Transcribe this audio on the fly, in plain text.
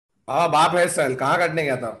हाँ बाप hair style कहाँ काटने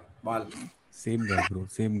गया था बाल? Same guy bro,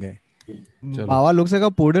 same guy. चलो बाबा looks like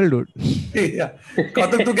a poodle, dude.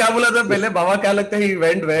 कौतुक तू क्या बोला था पहले? बाबा क्या लगता है? He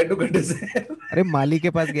went where to cut his hair? अरे माली के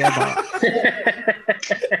पास गया बाबा,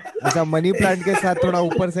 ऐसा मनी प्लांट के साथ थोड़ा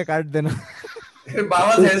ऊपर से काट देना.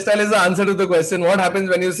 Baba's hairstyle is the answer to the question. What happens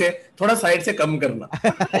when you say थोड़ा साइड से कम करना?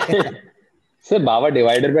 सर बाबा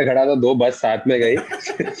डिवाइडर पे खड़ा था, दो बस साथ में गई.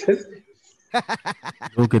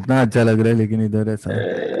 वो कितना अच्छा लग रहा है, लेकिन इधर ऐसा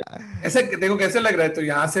ऐसे देखो कैसे लग रहा है. तो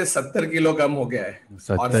यहाँ से 70 किलो कम हो गया है और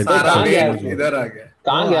 70 सारा कहाँ गया वेट इधर आ गया.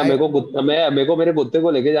 कहाँ गया? मेरे को मेरे कुत्ते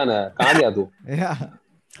को लेके जाना है. कहाँ गया तू? Yeah.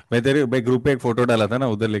 मैं ग्रुप पे एक फोटो डाला था ना,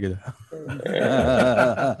 उधर लेके जा.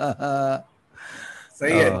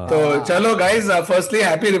 सही है. तो चलो guys, firstly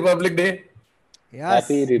happy Republic day. Yes.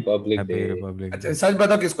 Happy Republic happy day. Republic. अच्छा सच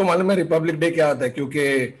बताओ, किसको मालूम है रिपब्लिक डे क्या होता है?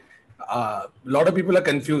 क्योंकि lot of people are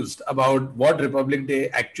confused about what Republic Day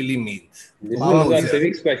actually means. This is a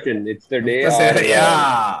civics question. It's the day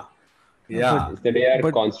our Yeah. it's the day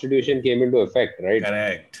our constitution came into effect, right?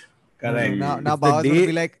 Correct. Now Baba's going to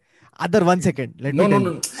be like, Adar, 1 second. Let me tell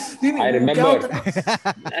you. I remember.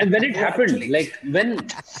 And when it happened, like when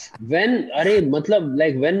when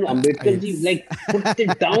Ambedkar ji like put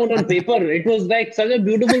it down on paper, it was like such a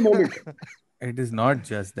beautiful moment. It is not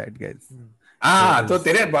just that, guys. हाँ तो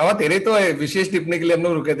तेरे बाबा तेरे तो विशेष टिप्पणी के लिए हम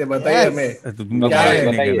लोग रुके थे. बताइए हमें तुम लोग क्या बात है?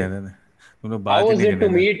 नहीं करने देना. तुम लोग How बात was नहीं it to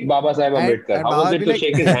करने meet Baba Saheb Ambedkar? and How was Baba it be to like-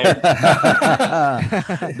 shake his hand?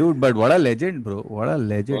 देना. Dude, but what a legend, bro. What a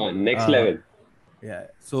legend. Next level. Yeah.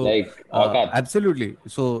 So Like, Aukat. absolutely.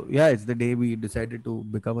 So yeah, it's the day we decided to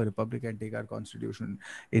become a republic and take our constitution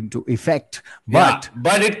into effect. But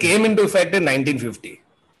it came into effect in 1950.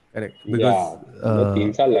 Correct. Yeah, Because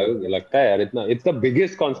 3 साल लगता है यार इतना. It's the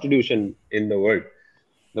biggest constitution in the world.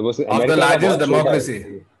 The most Of the America का largest बहुत छोटा है. democracy.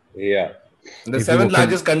 Yeah. The If you 7th can-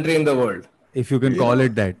 largest country in the world. if you can call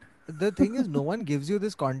it that. The thing is, no one gives you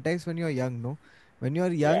this context when you're young, no? When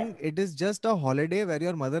you're young, it is just a holiday where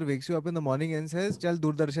your mother wakes you up in the morning and says, "Chal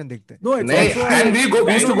Doordarshan dekhte." No, it's नहीं, also and we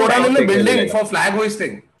used to go down in the building Yeah. for flag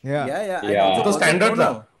hoisting. Yeah. yeah. Yeah. And also तो standard no,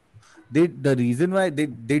 था. no. The reason why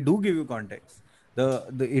they do give you context.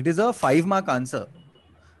 It is a 5-mark answer.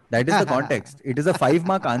 That is the context. It is a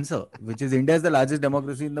 5-mark answer, which is India is the largest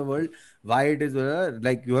democracy in the world. Why it is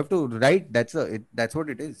like you have to write. That's what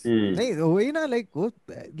it is. नहीं वही ना, like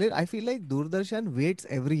I feel like Doordarshan waits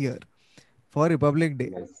every year for Republic Day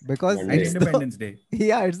Yes. because Monday. it's Independence Day.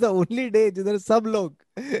 yeah, it's the only day जिधर सब लोग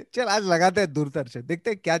चल आज लगाते हैं दूरदर्शन, देखते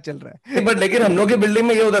हैं क्या चल रहा है. बट लेकिन हम लोग के बिल्डिंग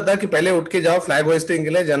में ये होता था कि पहले उठ के जाओ फ्लैग होइस्टिंग के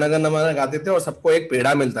लिए, जन गण मन गाते थे और सबको एक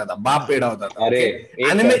पेड़ा मिलता था. बाप पेड़ा होता था. अरे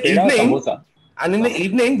And in the पेड़ा और evening, samosa. and in the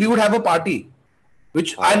evening we would have a party,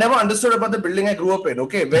 which I never understood about the building I grew up in.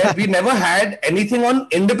 Okay, where we never had anything on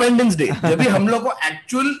Independence Day. जब भी हम लोग को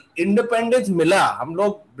actual independence मिला, हम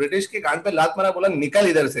लोग British के कान पे लात मारा, बोला निकल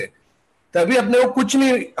इधर से, तभी अपने को कुछ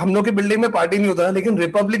नहीं, हम लोग के बिल्डिंग में पार्टी नहीं होता था. लेकिन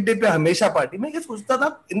रिपब्लिक डे पे हमेशा पार्टी. मैं ये सोचता था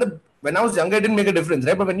when I was younger it didn't make a difference,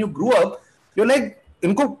 right? But when you grew up you're like,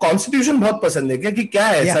 इनको कॉन्स्टिट्यूशन बहुत पसंद है क्या कि क्या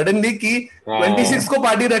है सडनली कि 26 को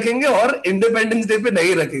पार्टी रखेंगे और इंडिपेंडेंस डे पे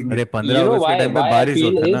नहीं रखेंगे. अरे 15 अगस्त के टाइम पे बारिश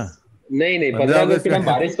होता है ना. नहीं 15 अगस्त के टाइम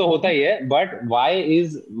बारिश तो होता ही है. But why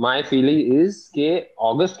is my feeling is के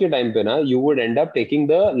अगस्त के टाइम पे ना you would and up taking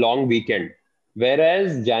the long weekend,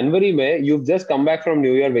 whereas जनवरी में you've just come back from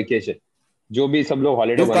new year vacation, जो भी सब लोग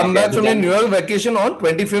holiday You come back from your New Year vacation on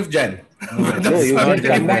 25th Jan. No, you can't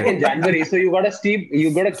come back in January, so you gotta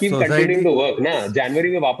keep continuing to work ना.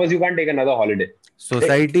 जनवरी में वापस you can't take another holiday.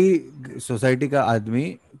 Society का आदमी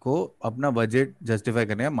को अपना budget justify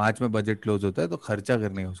करने का, मार्च में बजट क्लोज होता है तो खर्चा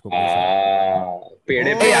करने का उसको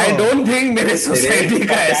पेड़े पे आई डोंट थिंक मेरे सोसाइटी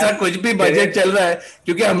का ऐसा कुछ भी बजट चल रहा है,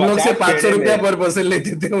 क्योंकि हम लोग से 500 रुपया पर पर्सन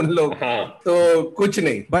लेते थे उन लोग. तो कुछ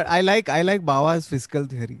नहीं. But I like Baba's fiscal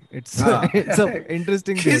theory. It's a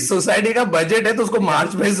interesting कि theory. सोसाइटी का बजट है तो उसको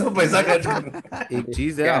मार्च में सब पैसा खर्च करना. एक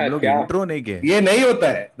चीज है, हम लोग इंट्रो नहीं किए. ये नहीं होता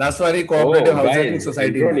है. दासवारी कोऑपरेटिव हाउसिंग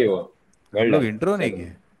सोसाइटी में हम लोग इंट्रो नहीं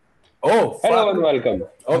किए. Oh, hello and welcome.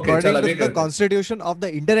 Okay, चल According अभी to the constitution of the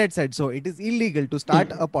internet said so, it is illegal to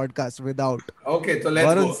start a podcast without Okay, so let's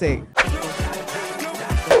Varun go. saying.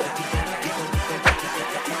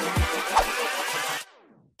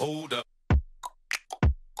 Hold up.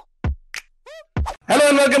 Hello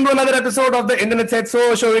and welcome to another episode of the Internet Said So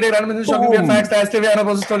show. We take random shocking weird facts, stats, trivia, and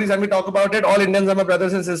opposite stories, and we talk about it. All Indians are my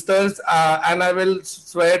brothers and sisters, and I will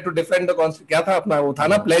swear to defend the constitution. क्या था अपना वो था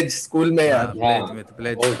ना pledge school में यार.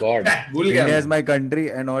 Pledge. Oh God. भूल गया. India is my country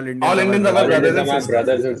and all Indians All Indians are my brothers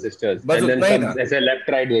and sisters. बस And then उतना ही सब था. ऐसे लेफ्ट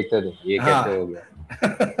राइट देखते थे, ये कैसे हो गया.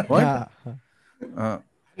 What?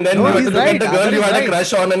 then No, you have he's to look right. at the girl Agar you is had a right.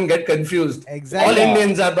 crush on and get confused. Exactly. All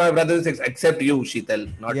Indians are my brothers except you, Sheetal.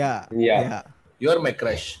 Not Yeah. Yeah. Yeah. you're my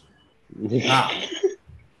crush. हाँ.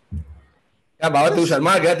 क्या बाबा तू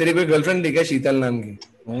शर्मा गया तेरी कोई girlfriend थी क्या शीतल नाम की?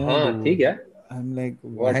 हाँ ठीक है. I'm like,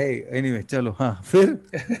 why? Anyway, चलो हाँ फिर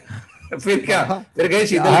फिर क्या? फिर कहीं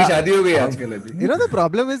शीतल की शादी हो गई आजकल अभी. You know, the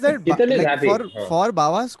problem is that Sheetal is like, happy. for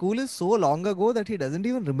Baba, school is so long ago that he doesn't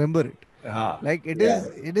even remember it. हाँ. Like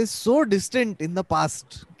it is so distant in the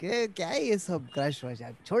past. क्या है ये सब crush वश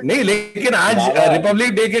यार छोड़. नहीं लेकिन आज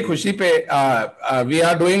रिपब्लिक डे के खुशी पे we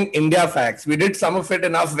are doing India facts. We did some of it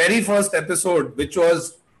in our very first episode, which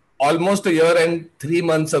was almost a year and 3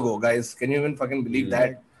 months ago, guys. Can you even fucking believe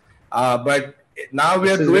that? But now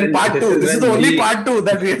we are doing part 2. This is the only part 2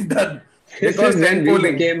 that we have done. This is when we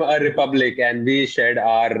became a republic and we shed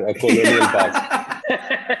our colonial past.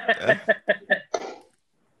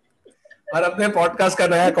 और अपने podcast का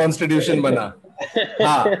नया constitution बना.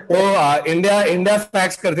 हाँ तो India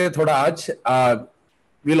facts करते हैं थोड़ा आज.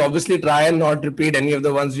 we'll obviously try and not repeat any of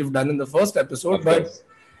the ones you've done in the first episode, but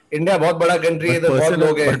India बहुत बड़ा कंट्री है, तो बहुत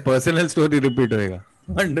लोग हैं. पर्सनल स्टोरी रिपीट होएगा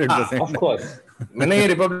 100%. Of course. मैंने ये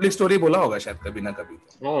रिपब्लिक स्टोरी बोला होगा शायद कभी ना कभी.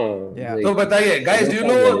 Yeah. तो बताइए guys, do you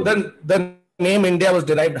know the name India was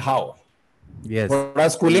derived how? Yes. थोड़ा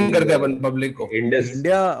स्कूलिंग करते हैं अपन पब्लिक को.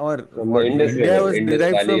 India or India was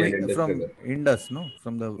derived from Indus, no?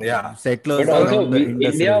 From the settlers. But also around the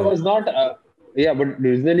Indus India River. was not. But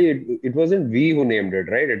originally it wasn't we who named it,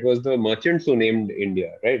 right? It was the merchants who named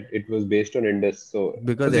India, right? It was based on Indus. So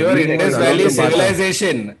because your Indus Valley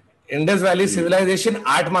civilization, Indus Valley civilization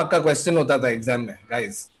 8 mark का question होता था exam में,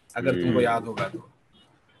 guys. अगर तुमको याद होगा तो.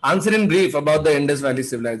 Answer in brief about the Indus Valley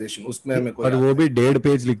civilization. उसमें हमें कोई. और वो भी 1.5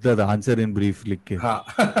 पेज लिखता था आंसर इन ब्रीफ लिख के. हाँ.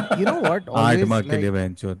 You know what? 8 मार्क के लिए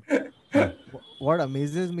बेंचोर. What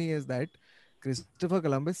amazes me is that Christopher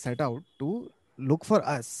Columbus set out to look for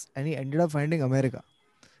us and he ended up finding America.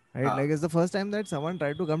 Right? Like it's the first time that someone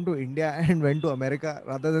tried to come to India and went to America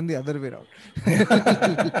rather than the other way around.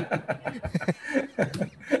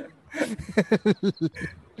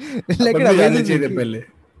 Like it amazes me. पहले.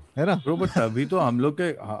 है ना? Bro, but तभी तो हम लोग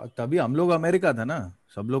के तभी हम लोग अमेरिका था ना,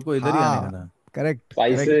 सब लोग को इधर ही आने का था. Correct.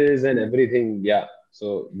 spices and everything, yeah.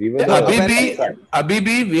 So we were. अभी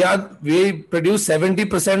भी we produce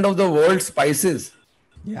 70% of the world's spices.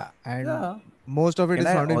 Yeah, and most of it Can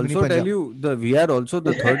is I found in also Punjab. tell you we are also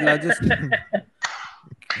the third largest.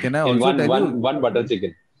 Can I In also tell you? one butter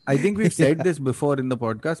chicken. I think we've said this before in the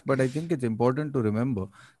podcast, but I think it's important to remember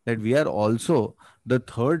that we are also the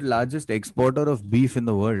third largest exporter of beef in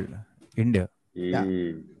the world, India. Yeah.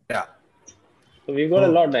 Yeah. So we've got a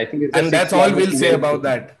lot. I think it's And that's all we'll say about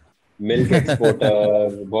that. Milk exporter,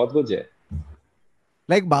 बहुत कुछ है.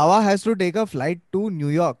 Like Baba has to take a flight to New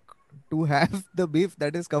York to have the beef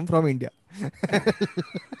that has come from India.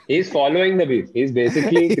 He's following the beef. He's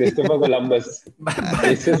basically Christopher Columbus.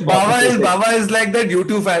 Baba is like that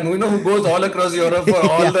YouTube fan, you know, who goes all across Europe for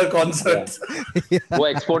all the concerts. वो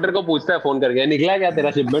exporter को पूछता है phone करके, निकला क्या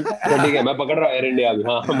तेरा shipment? तो ठीक है, मैं पकड़ रहा हूँ एयर इंडिया अभी.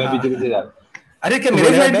 हाँ, मैं पीछे पीछे जा रहा हूँ. अरे क्या मेरे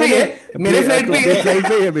फ्लाइट पे है? मेरे फ्लाइट पे है. फ्लाइट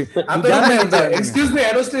पे है अभी. हम तो एक्सक्यूज मी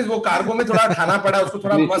एरोस्टेस, वो कार्गो में थोड़ा खाना पड़ा, उसको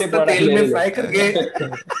थोड़ा मस्त तेल में फ्राई करके.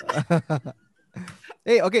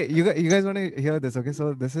 Hey, okay, you guys want to hear this? Okay,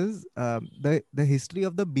 so this is the history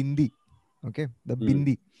of the bindi. Okay, the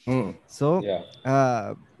bindi. So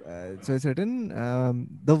so it's written.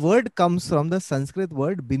 The word comes from the Sanskrit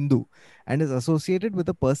word bindu and is associated with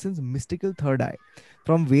a person's mystical third eye.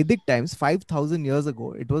 From Vedic times, 5,000 years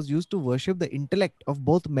ago, it was used to worship the intellect of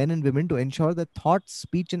both men and women to ensure that thought,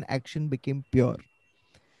 speech, and action became pure.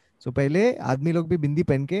 So पहले आदमी लोग भी बिंदी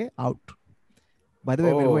पहन के out. By the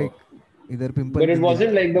way, मेरे को एक इधर pimple. But it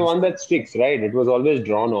wasn't like the one that sticks, right? It was always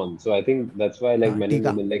drawn on. So I think that's why like men and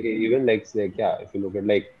women, like even like yeah, if you look at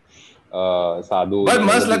like sadhu. But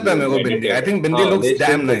must लगता है मेरे को बिंदी. I think bindi looks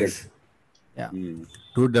damn nice. Yeah.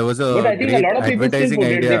 Dude, there was a But I think a lot of people still advertising put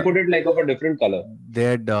it. idea. They put it like of a different color.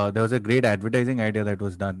 There was a great advertising idea that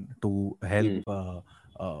was done to help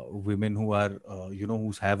women who are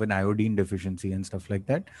who have an iodine deficiency and stuff like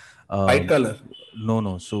that. White color.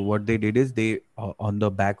 No. So what they did is they on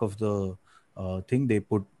the back of the thing they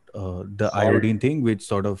put the iodine thing, which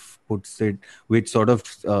sort of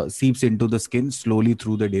seeps into the skin slowly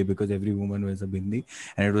through the day, because every woman wears a bindi,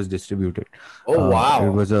 and it was distributed. Oh wow!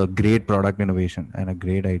 It was a great product innovation and a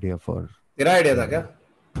great idea for. तेरा idea था क्या?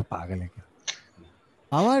 पागल है क्या?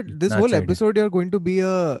 This whole episode you're going to be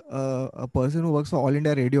a person who works for All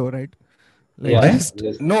India Radio, right? Like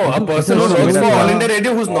Yeah. No, a person who works for All India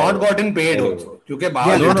Radio who's not gotten paid also. क्योंकि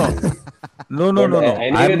बाहर No.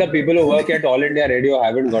 Anyway, the people who work at All India Radio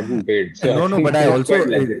haven't gotten paid. So No, but I also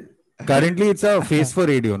Currently, it's a face for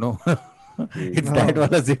radio, no? It's that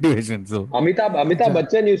wala situation. So Amitabh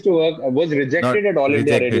Bachchan used to work, was rejected at All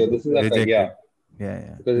India Radio. This is a thing, yeah.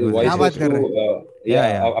 Because his voice was too,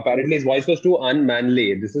 apparently his voice was too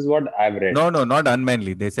unmanly. This is what I've read. No, not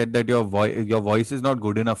unmanly. They said that your voice is not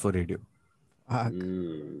good enough for radio.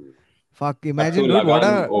 Fuck, imagine dude,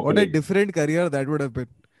 what a different career that would have been.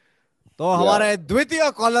 तो हमारे द्वितीय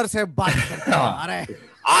collar से बात करते हैं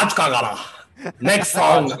आज का गाना नेक्स्ट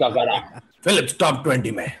सॉन्ग का गाना फिलिप्स टॉप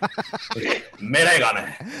 20 में मेरा ही गाना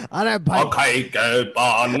है अरे भाई खाई के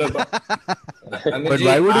पान but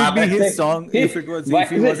why would it be his song if he was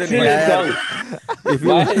an AI? If he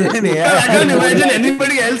was an AI, I can't imagine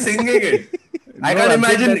anybody else singing it. I can't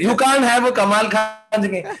imagine. You can't have a Kamal Khan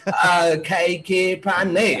singing खाई के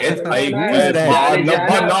पान नहीं it's खाई के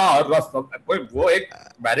पान वो एक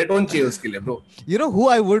baritone चाहिए उसके लिए bro. You know who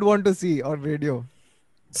I would want to see on radio?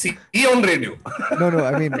 See on radio. No,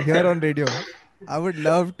 I mean here on radio. I would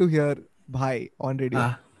love to hear Bhai on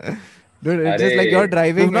radio. Dude, it's just like you're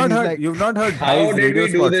driving. You've not heard How did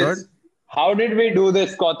we do this? How did we do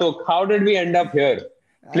this, Kautuk? How did we end up here?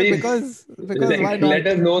 Please, because why not? Let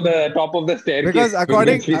us know the top of the staircase. Because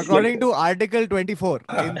according to Article 24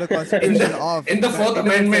 in the Constitution in the Fourth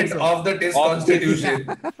Amendment of the TIS Constitution,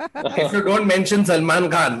 if you don't mention Salman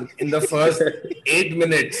Khan in the first 8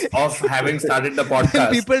 minutes of having started the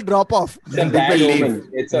podcast, people drop off. It's a bad omen.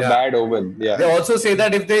 It's a bad omen. Yeah. They also say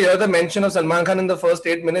that if they hear the mention of Salman Khan in the first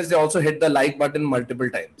 8 minutes, they also hit the like button multiple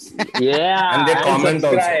times. Yeah, and they comment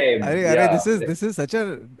also. This is such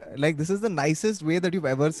a this is the nicest way that you've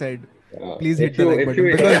ever said. Please hit the like button.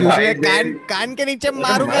 Because usually कान के नीचे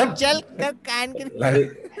मारूंगा चल कान के.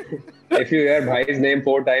 If you hear Bhai's name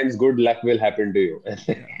 4 times, good luck will happen to you.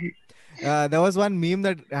 There was one meme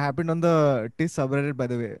that happened on the TIS subreddit, by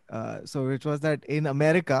the way. So which was that in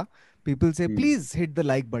America, people say, please hit the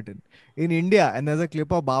like button. In India, and there's a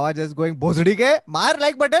clip of Bawa just going, Bhosdi ke, maar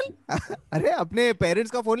like button. अरे अपने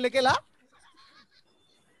parents का phone लेके ला.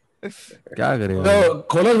 क्या करेगा? तो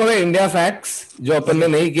खोलो थोड़े India facts जो अपन ने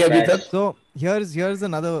नहीं किया अभी तक. So here's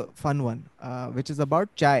another fun one, which is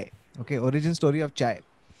about chai. Okay, origin story of chai.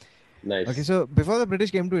 Nice. Okay, so before the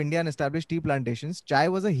British came to India and established tea plantations, chai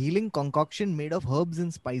was a healing concoction made of herbs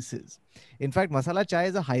and spices. In fact, masala chai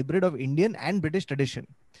is a hybrid of Indian and British tradition.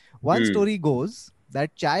 One story goes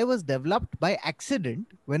that chai was developed by accident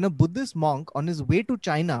when a Buddhist monk on his way to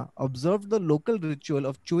China observed the local ritual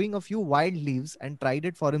of chewing a few wild leaves and tried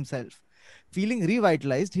it for himself. Feeling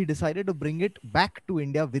revitalized, he decided to bring it back to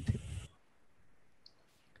India with him.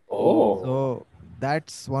 Oh. So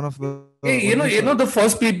that's one of the... you know the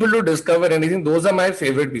first people to discover anything, those are my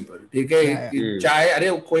favorite people. ठीक है, चाय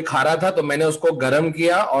अरे कोई खा रहा था तो मैंने उसको गरम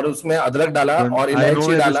किया और उसमें अदरक डाला और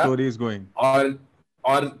इलायची डाला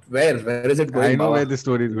और where is it going? I know where the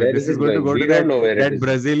story is going. This is going to go to that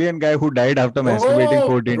Brazilian guy who died after masturbating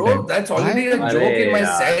 14 times. That's already a joke in my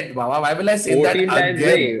set, Baba. Why will I say 14 that times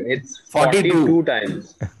again? It's 42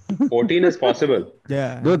 times. 14 is possible.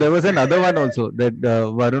 Yeah. Though there was another one also that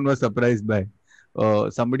Varun was surprised by.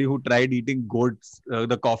 Somebody who tried eating goats,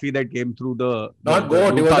 the coffee that came through the... Not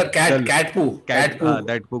goat, it was a cat poo. Cat poo.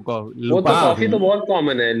 That poo coffee. वो तो coffee तो बहुत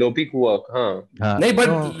common है, लोपी कुआक, हाँ. नहीं, but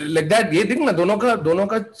like that, ये देख ना दोनों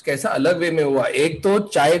का कैसा अलग वे में हुआ. एक तो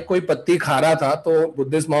चाय कोई पत्ती खा रहा था तो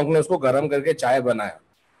बुद्धिस्ट मॉन्क ने उसको गरम करके चाय बनाया.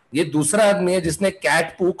 ये दूसरा आदमी है जिसने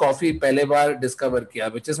cat poo coffee पहले बार discover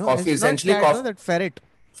किया, which is coffee essentially coffee. That ferret.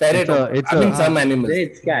 I mean some animals.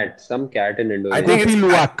 It's cat, some cat in Indonesia. I think it's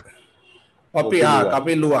luwak. Kapi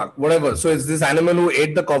luwak, whatever. So it's this animal who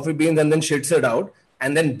ate the coffee beans and then shits it out,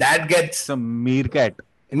 and then that gets some meerkat.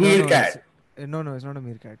 Meerkat. No, it's not a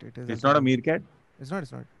meerkat. It's not a meerkat. It's not.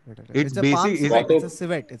 It's a palm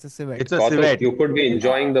civet. It's a civet. It's a civet. You could be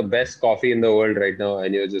enjoying the best coffee in the world right now,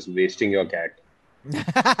 and you're just wasting your cat.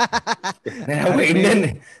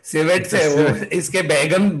 Indian civet से वो इसके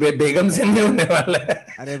बेगम से नहीं होने वाला है.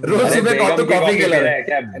 रोज सुबह coffee के लिए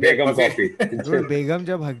क्या बेगम कॉफी. बेगम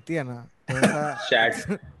जब हगती है ना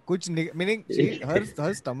तो कुछ meaning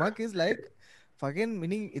her stomach is like fucking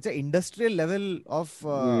meaning it's an industrial level of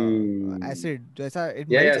acid जैसा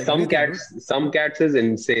some cats is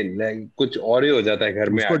insane, like कुछ और ही हो जाता है घर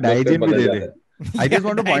में. उसको डाइजेन भी दे दे. I just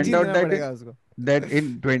want to point out that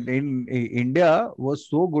in India was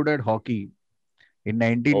so good at hockey in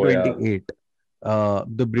 1928.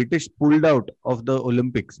 The British pulled out of the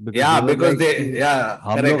Olympics because हम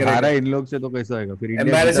लोग हारा इन लोग से तो कैसा होगा फिर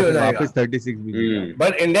इंडिया वापस 36 भी जीता.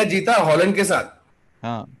 But India जीता हॉलैंड के साथ.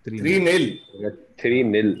 हाँ 3-0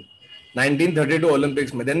 1932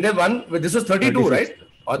 Olympics में. Then they won. This was 32, right?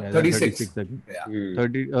 Or 36.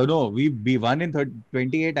 30. No, we won in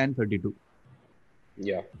 28 and 32.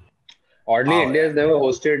 Yeah. Oddly, India has never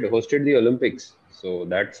hosted the Olympics, so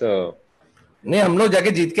that's नहीं हम लोग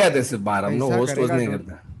जाके जीत के आते सिर्फ बाहर, हम लोग होस्ट नहीं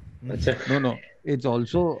करते. अच्छा. No, it's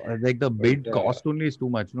also like the bid cost only is too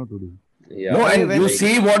much, no, to do. Yeah. No, and you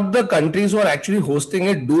see what the countries who are actually hosting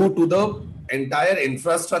it do to the entire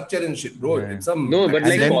infrastructure and shit, bro. Yeah. It's a No, but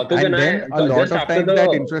like Kautuk and I, a lot just of after times the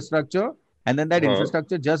that infrastructure, and then that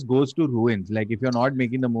infrastructure just goes to ruins. Like if you're not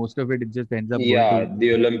making the most of it, it just ends up going to...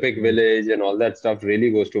 the Olympic Village and all that stuff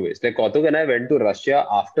really goes to waste. Like Kautuk and I went to Russia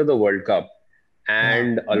after the World Cup,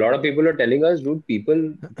 and a lot of people are telling us, dude,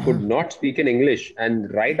 people could not speak in English.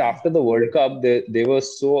 And right after the World Cup, they were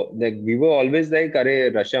so like, we were always like,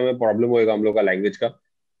 "Arey, Russia में problem होएगा हम लोग का language का."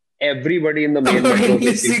 Everybody in the main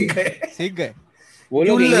metro सीख गए. वो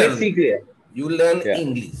लोग English सीख गए. You learn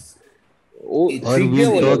English. Or we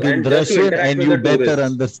talk in Russian and you better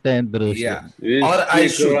understand Russian. Yeah. Or I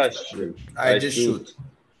shoot. I just shoot.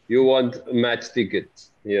 You want match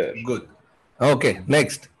tickets? Yeah. Good. Okay,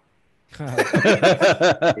 next.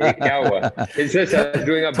 ये क्या हुआ? It's just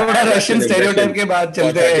doing a थोड़ा Russian stereotype के बाद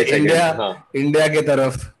चलते हैं India के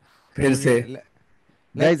तरफ फिर से.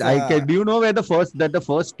 Guys, do you know where the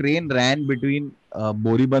first train ran between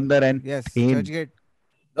Boribandar and Thane? Churchgate.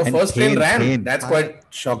 The first train ran. That's quite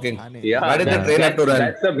shocking. Yeah. Why did the train have to run?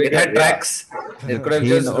 It had tracks. It could have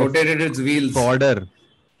just rotated its wheels. Fodder.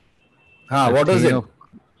 What was it?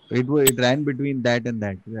 It ran between that and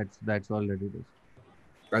that. That's all that it is.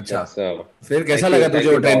 अच्छा. फिर कैसा लगा तुझे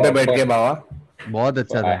वो train पे बैठ के बाबा? बहुत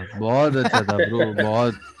अच्छा था bro.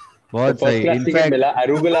 बहुत सही. इनफैक्ट मिला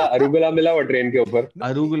अरुगुला मिला वो ट्रेन के ऊपर.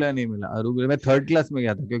 अरुगुला नहीं मिला. अरुगुला मैं थर्ड क्लास में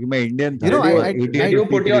गया था क्योंकि मैं इंडियन था. Did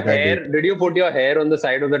you put your hair on the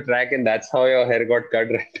side of the track and that's how your hair got cut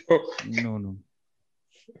right now? No.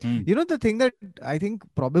 You know the thing that I think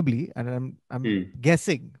probably, and I'm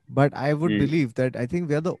guessing, but I would believe that I think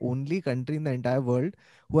we are the only country in the entire world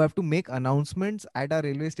who have to make announcements at our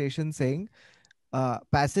railway station saying,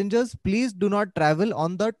 passengers, please do not travel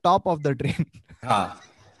on the top of the train.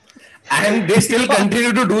 And they still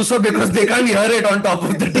continue to do so because they can't hear it on top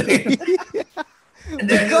of the train. And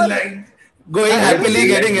they're just like going happily,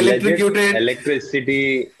 getting electrocuted.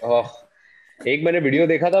 Electricity. एक मैंने video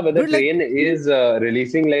देखा था where the train is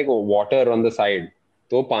releasing like water on the side.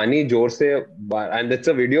 तो पानी जोर से and it's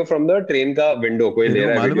a video from the train का window. कोई ले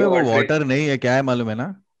रहा है वीडियो. मालूम है वो water नहीं है, क्या है मालूम है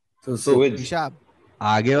ना? पेशाब.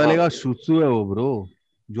 आगे वाले का सुसु है वो bro.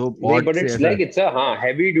 जो but it's like it's a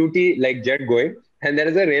heavy duty like jet going. And there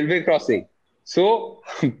is a railway crossing. So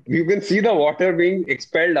you can see the water being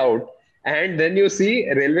expelled out. And then you see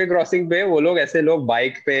railway crossing पे वो लोग ऐसे लोग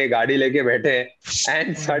bike पे गाड़ी लेके बैठे हैं.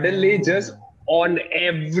 And suddenly just on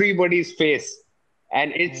everybody's face.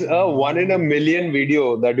 And it's a 1 in a million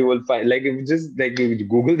video that you will find. Like if you just like you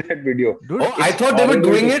Google that video. I thought they were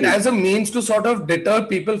doing it as a means to sort of deter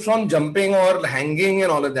people from jumping or hanging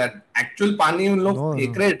and all of that. Actual पानी उन लोग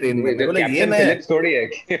फेंक रहे train में. Captain Phillips थोड़ी है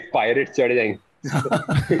कि pirates चढ़ जाएंगे.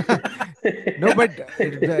 No, but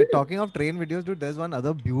talking of train videos, dude, there's one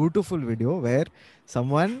other beautiful video where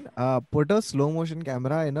someone put a slow motion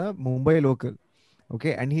camera in a Mumbai local.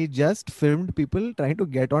 Okay, and he just filmed people trying to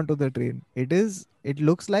get onto the train. It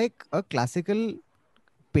looks like a classical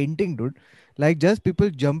painting, dude. Like just people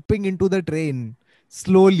jumping into the train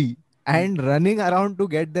slowly and running around to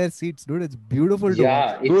get their seats, dude. It's beautiful to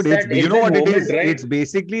watch. Dude, you know what it is? Right? It's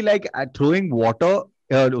basically like throwing water.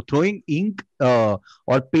 Throwing ink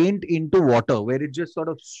or paint into water, where it just sort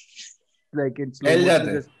of like it's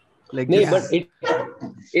like no, but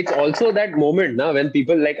it's also that moment now when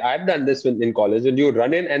people like I've done this in college and you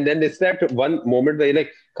run in and then it's that one moment where you're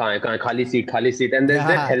like खाली seat and there's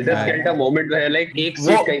that helter skelter moment where like एक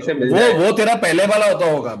seat कहीं से मिल जाए. वो तेरा पहले वाला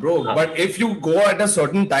होता होगा bro. But if you go at a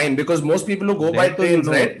certain time, because most people who go by trains,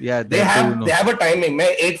 right? Yeah, they have a timing. मैं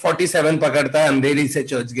 8:47 पकड़ता है अंधेरी से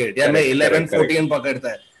चर्चगेट या मैं 11:14 पकड़ता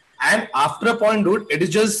है. And after a point, dude, it is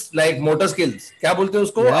just like motor skills. क्या बोलते हैं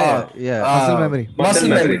उसको?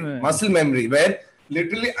 Muscle memory. Where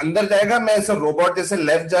literally अंदर जाएगा, मैं ऐसे robot जैसे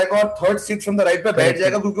left जाएगा और third seat from the right पे बैठ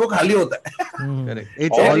जाएगा क्योंकि वो खाली होता है. Correct.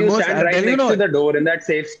 It's almost you stand right next to the door in that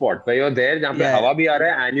safe spot where you're there, जहाँ पे हवा भी आ रहा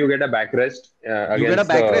है and you get a backrest against you get a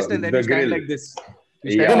backrest and then you stand like this.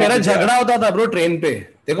 तो मेरा झगड़ा होता था bro ट्रेन पे.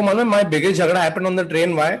 देखो मालूम है my biggest झगड़ा happened on the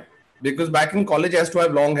train. Why? Because back in college I used to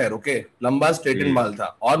have long hair, okay? लंबा straightened बाल था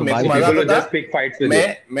और मेरे को मजा आता था.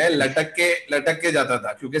 मैं लटक के जाता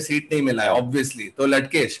था क्योंकि सीट नहीं मिला है obviously. तो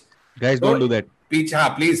लटकेश. Guys, don't do that. Please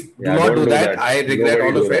do not do that. I regret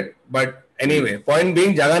all of it. But anyway, point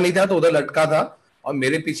being जगह नहीं था तो उधर लटका था और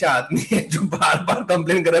मेरे पीछे आदमी है जो बार-बार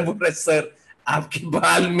कंप्लेन कर रहा है, बोल रहा है सर आपके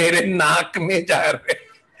बाल मेरे नाक में जा रहे.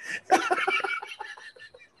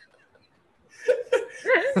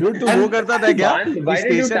 Dude, तू वो करता था क्या? Why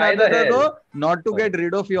did you Station tie आता the था hair? तो not to get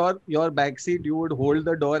rid of your back seat, you would hold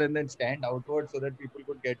the door and then stand outward so that people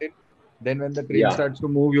could get in. Then when the train starts to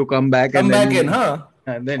move, you come back Come and back then in, हाँ.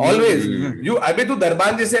 And then Always. You अभी तू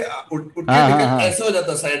दरबान जैसे उठ के निकल ऐसे हो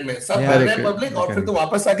जाता साइड में, सब पढ़ रहे पब्लिक और फिर तू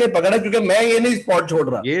वापस आके पकड़ा, क्योंकि मैं ये नहीं स्पॉट छोड़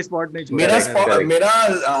रहा. ये स्पॉट नहीं छोड़ रहा. मेरा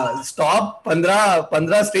स्टॉप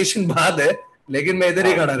 15 स्टेशन बाद है, लेकिन मैं इधर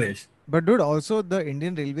ही खड़ा रहे. But dude, also the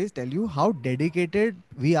Indian Railways tell you how dedicated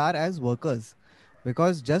we are as workers.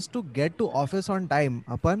 Because just to get to office on time,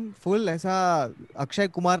 upon full ऐसा Akshay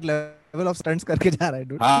Kumar level of stunts करके जा रहा है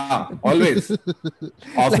dude. हाँ, always.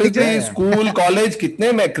 Office में, school, college,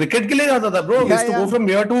 कितने मैं cricket के लिए जाता था bro. We used to go from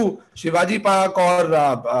here to Shivaji park और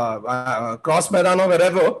क्रॉस मैदान और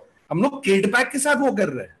wherever. हम लोग kit bag के साथ वो कर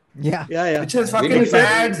रहे हैं. Yeah. Which is fucking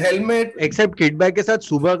pads, helmet. Except kit bag के साथ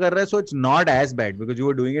सुबह कर रहा है, so it's not as bad because you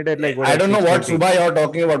were doing it at like what? I don't know what सुबह you're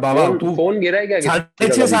talking about, बाबा. तू फोन गिरा है क्या?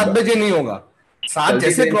 6:30-7 बजे नहीं होगा. 7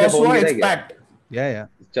 जैसे क्रॉस हुआ, it's packed. Yeah.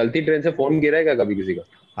 चलती ट्रेन से फोन गिरा है क्या कभी किसी का?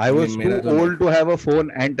 I was too old to have a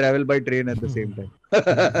phone and travel by train at the same time.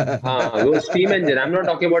 हाँ, वो steam engine. I'm not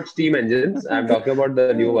talking about steam engines. I'm talking about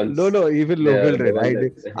the new ones. No, even local train.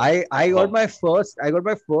 I got my first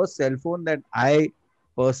cell phone that I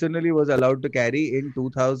personally was allowed to carry in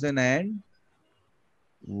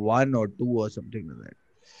 2001 or 2 or something like that.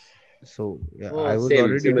 So yeah, I was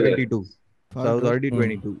already 22. So I was already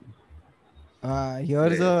 22.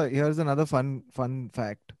 Here's another fun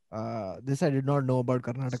fact. This I did not know about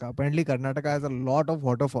Karnataka. Apparently, Karnataka has a lot of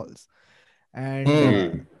waterfalls,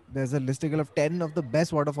 and there's a listicle of 10 of the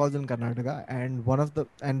best waterfalls in Karnataka, and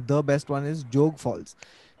the best one is Jog Falls,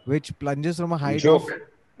 which plunges from a height of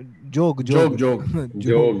Jog. Jog.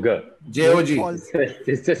 J-O-G.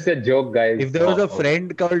 It's just a joke, guys. If there was a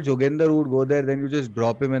friend called Jogender who would go there, then you just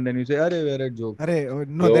drop him and then you say, "Arey, we're at Jog."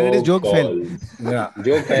 No, then it is Jog Fell. Yeah,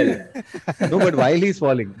 Jog fell. No, but while he's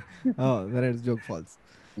falling. Oh, then it is Jog Falls.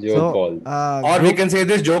 Jog falls. Or we can say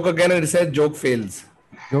this joke again and it says joke fails.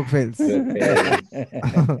 Jog fails.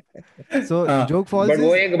 So Jog Falls. But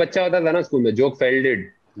वो एक बच्चा होता था ना school में, joke failed it.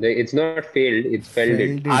 It's not failed, it's failed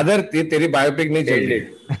it. Other तेरी biopic नहीं चल रही.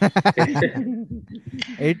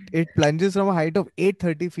 It plunges from a height of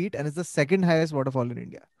 830 feet and is the second highest waterfall in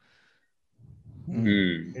India.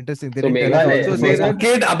 Interesting. So a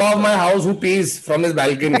kid above my house who pees from his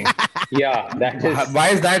balcony. Yeah, that is. Why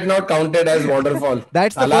is that not counted as waterfall?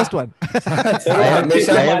 That's the first one.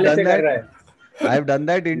 I have done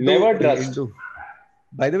that into. Never trust.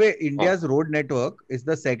 By the way, India's road network is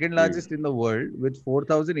the second largest in the world with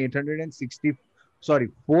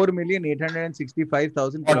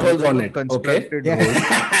 4,865,000 kilometers of constructed roads.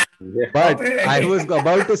 But I was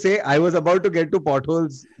about to say, I was about to get to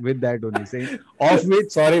potholes with that only, saying of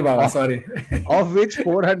which, sorry, Baba, sorry, of which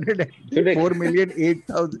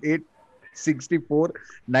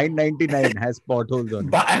 4,864,999 has potholes on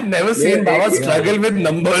it. I've never seen Baba struggle with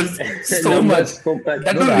numbers so much.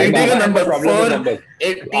 That was reading a number.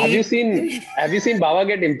 Have you seen Baba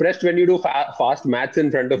get impressed when you do fast maths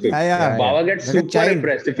in front of him? Yeah. Baba gets super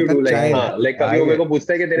impressed if you do like कभी वो मेरे को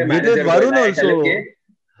पूछता है कि तेरे manager को Varun also.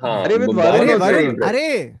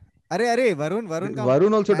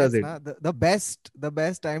 Varun also does it. The best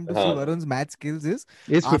time to see Varun's math skills is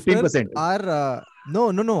 15%.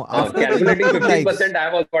 No. After calculating 15%, I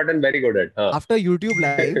have gotten very good at. After YouTube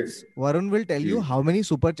lives, Varun will tell you how many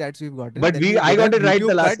super chats we've gotten. But I got it right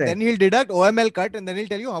the last time. Then he'll deduct OML cut and then he'll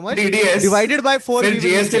tell you how much TDS divided by 4. फिर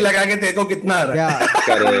GST लगा के देखो कितना आ रहा है. Yeah.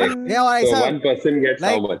 Correct. Yeah, so one person gets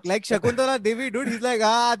how much? Like Shakuntala Devi, dude, he's like,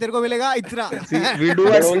 तेरे को मिलेगा इतना.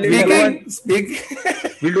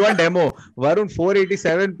 We'll do one demo. Varun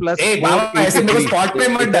 487 plus 483. ऐसे मेरे को स्पॉट पे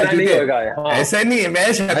मत डाल दीजिए. ऐसा नहीं है,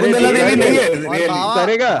 मैं शकुंतला देवी नहीं है.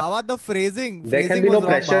 करेगा. How about the phrasing? There can be no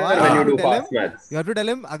pressure when you do fast maths. You have to tell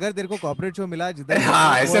him अगर तेरे को corporate show मिला जिधर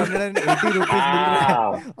 480 rupees मिल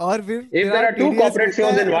रहा है और फिर if there are 2 corporate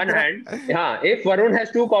shows in one hand, if Varun has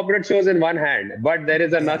 2 corporate shows in one hand, but there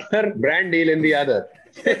is another brand deal in the other.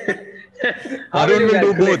 Varun will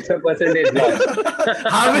do both. Percentage loss.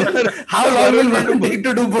 How long will Varun take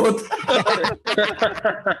to do both?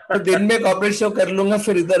 दिन में corporate show कर लूँगा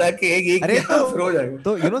फिर इधर आके एक हो जाएगा.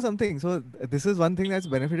 So you know something. So this is one thing that's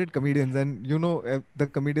benefited comedians, and you know the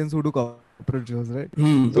comedians who do corporate shows, right?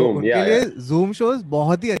 So उनके लिए Zoom shows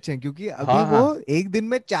बहुत ही अच्छे हैं क्योंकि अभी वो एक दिन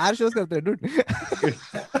में 4 shows करते हैं, dude.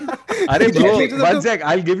 अरे bro, one sec,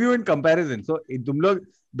 I'll give you in comparison. So तुम लोग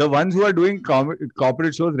the ones who are doing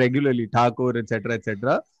corporate shows regularly, Thakur,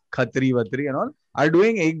 etc., Khatri, Vatri and all, are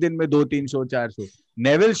doing एक दिन में 2-3 show, 4 show.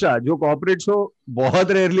 Neville Shah, जो corporate show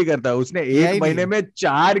बहुत rarely करता है, उसने एक महीने में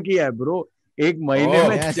 4 किया है, bro. एक महीने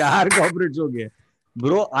में 4 corporate show किया है.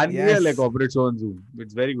 Bro, unreal Yes. corporate show on Zoom.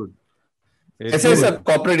 It's very good. ऐसे सब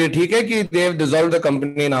corporate ठीक है कि they have dissolved the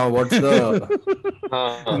company now. What's the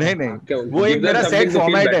नहीं वो एक मेरा set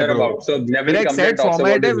format है bro. So मेरा एक set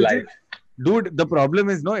format है which is, dude, the problem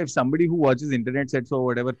is no, if somebody who watches internet sets or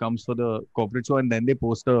whatever comes for the corporate show and then they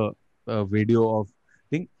post a video of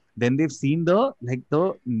thing, then they've seen the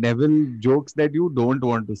Neville jokes that you don't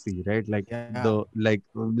want to see, right? Like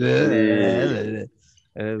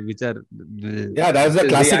which are that's the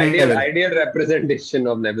classic ideal representation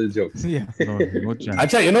of Neville jokes. Yeah. No chance.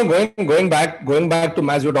 Acha, going back to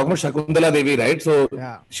match, you're talking about Shakuntala Devi, right? So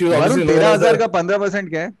she was obviously 13,000 का 15%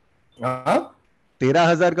 क्या है? हाँ?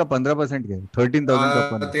 13,000 का 15% क्या है? 13,000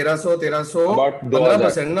 का 1300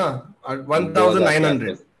 15% ना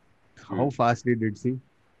 1,900. How fast did it see?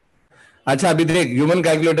 अच्छा अभी देख ह्यूमन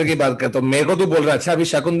कैलकुलेटर की बात करता हूँ मेरे को तू बोल रहा है अच्छा अभी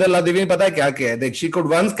शकुंतला देवी ने पता है क्या किया है देख शी कुड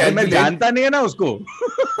वंस कैलकुलेट मैं जानता नहीं है ना उसको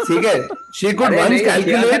ठीक है शी कुड वंस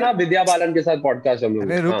कैलकुलेट ना विद्या बालन के साथ पॉडकास्ट हम लोग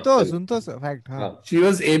अरे रुक तो सुन तो फैक्ट हां she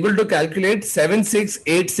was able to calculate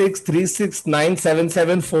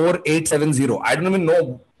 76863697748870 I don't even know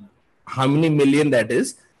how many million that is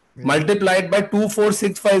multiplied by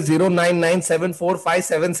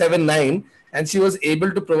 2465099745779 and she was able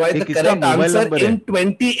to provide the correct answer in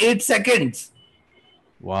 28 seconds.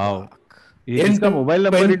 Wow. इसका mobile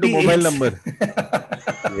number into mobile number.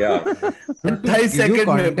 Yeah. 28 seconds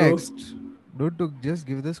context. Dude, to just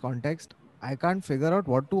give this context, I can't figure out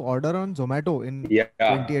what to order on Zomato in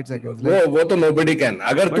 28 seconds. वो तो nobody can.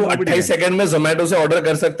 अगर तू 28 second में Zomato से order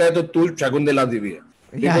कर सकता है तो तू शकुंतला देवी है.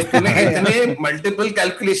 तूने इतने मल्टीपल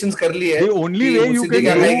कैलकुलेशंस कर लिए हैं. The only way you can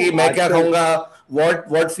कि मैं क्या खाऊंगा,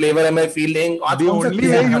 what flavor am I feeling? The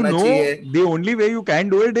only way you can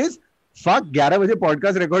do it is fuck 11 बजे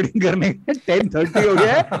पॉडकास्ट रिकॉर्डिंग करने का 10:30 हो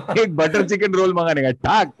गया है एक बटर चिकन रोल मंगाने का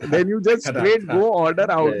ठाक then you just straight go order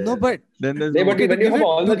out. No, but then there's but when you have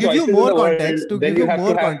all the choices in the world, then you have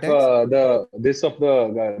to have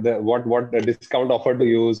the what discount offer to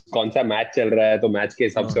use, कौन सा match चल रहा है तो match के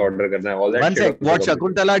हिसाब से order करना है all that. One sec, what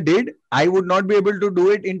Shakuntala did, I would not be able to do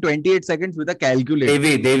it in 28 seconds with a calculator.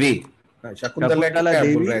 Devi Shakuntala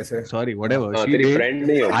Devi, sorry, whatever she did,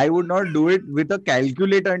 I would not do it with a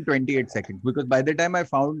calculator in 28 seconds because by the time I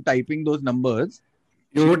found typing those numbers,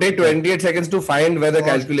 you would take 28 seconds to find where the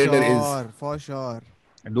calculator is. For sure.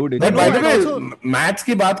 Dude, but by the way, maths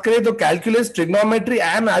की बात करें तो calculus, trigonometry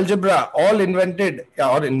and algebra all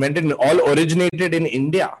originated in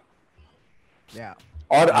India. Yeah.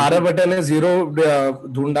 और आर्यभट्ट ने zero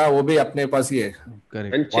ढूंढा वो भी अपने पास ही है.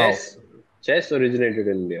 Correct. And chess originated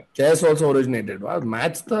in India. Chess also originated. Wow,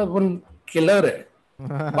 maths तो one killer है.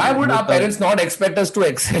 Why would our parents not expect us to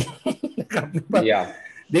excel? Yeah.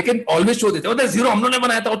 They can always show this. Oh, the zero हम लोगों ने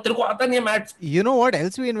बनाया था और तेरे को आता नहीं है maths. You know what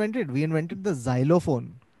else we invented? We invented the xylophone.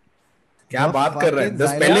 क्या बात कर रहा है? The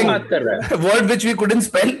spelling word which we couldn't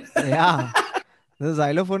spell. Yeah. The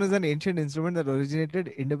xylophone is an ancient instrument that originated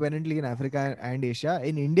independently in Africa and Asia.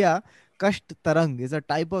 In India, kasht tarang is a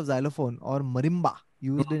type of xylophone or marimba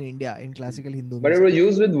used in India in classical Hindu music. But it was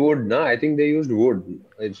used with wood, no? I think they used wood.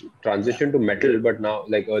 It's transitioned to metal, but now,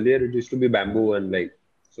 like earlier, it used to be bamboo and like,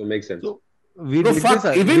 so it makes sense. So, we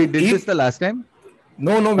did this the last time?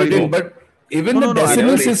 No, we didn't. But even the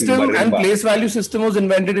decimal system and place value system was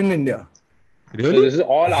invented in India. Really? So this is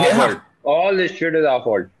all our fault. All this shit is our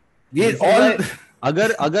fault. ये all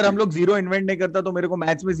अगर हम लोग zero invent नहीं करता तो मेरे को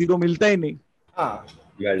maths में जीरो मिलता ही नहीं. हाँ.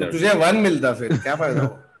 तो तुझे 1 मिलता फिर क्या फायदा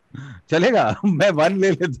हो? चलेगा मैं 1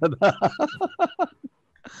 ले लेता था.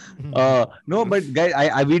 No, but guys,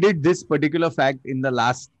 we did this particular fact in the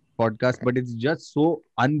last podcast, but it's just so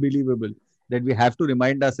unbelievable that we have to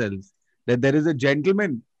remind ourselves that there is a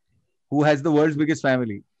gentleman who has the world's biggest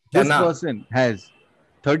family. This person has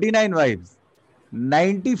 39 wives,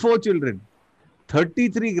 94 children,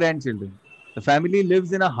 33 grandchildren. The family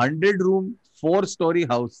lives in a 100-room, 4-story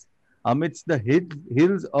house amidst the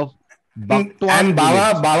hills of Baktwan. And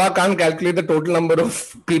Baba can't calculate the total number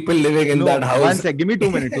of people living in that house. One sec, give me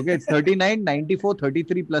 2 minutes. Okay, it's 39, 94,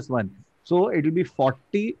 33 plus 1. So it will be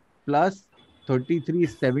 40 plus 33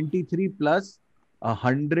 is 73 plus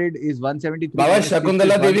 100 is 173. Baba,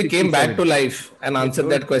 Shakuntala Devi came back to life and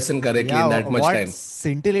answered that question correctly in that much time.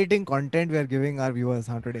 Scintillating content we are giving our viewers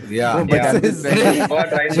today. Yeah.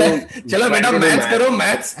 Chalo beta maths karo,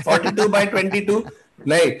 maths 42 by 22.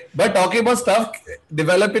 Nahin, but talking about stuff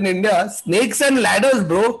developed in India, snakes and ladders,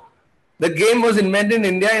 bro. The game was invented in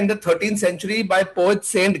India in the 13th century by poet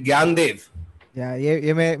Saint Gyandev. Yeah,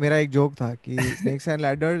 ये मेरा एक joke था कि snakes and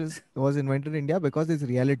ladders was invented in India because it's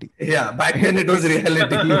reality. Yeah, back then it was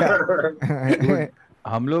reality.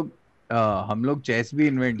 हम लोग chess भी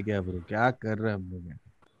invent किया bro. क्या कर रहे हैं हम लोग?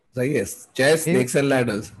 So yes, chess, snakes and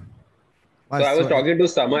ladders. So I was talking to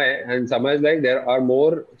Samay, and Samay is like, there are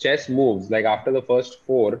more chess moves. Like after the first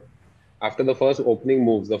four, after the first opening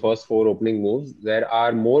moves, the first four opening moves, there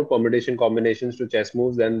are more permutation combinations to chess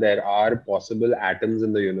moves than there are possible atoms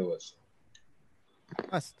in the universe.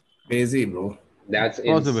 Crazy, bro. That's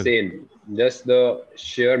insane. Just the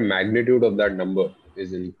sheer magnitude of that number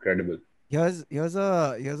is incredible. Here's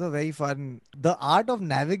a very fun. The art of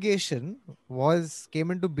navigation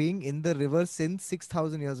came into being in the river since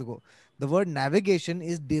 6,000 years ago. The word navigation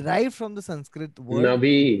is derived from the Sanskrit word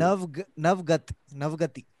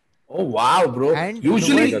Navgati. Oh wow, bro! And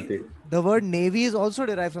usually the word navy is also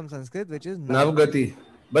derived from Sanskrit, which is Navgati.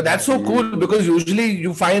 But that's so cool because usually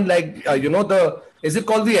you find like is it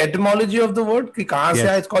called the etymology of the word?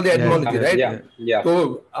 It's called the etymology, right? Yeah.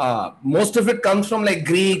 So most of it comes from like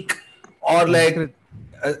Greek or like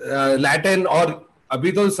Latin or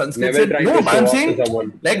abhi to Sanskrit. No, I'm saying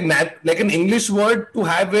like an English word to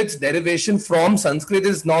have its derivation from Sanskrit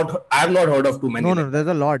is not. I have not heard of too many. No, there's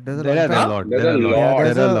a lot. There's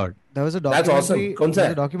a lot. There was a documentary. That's awesome.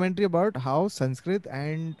 A documentary about how Sanskrit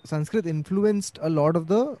influenced a lot of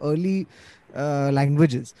the early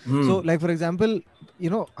languages. So, like for example,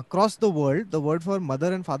 across the world, the word for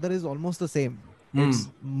mother and father is almost the same. It's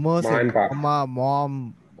mama,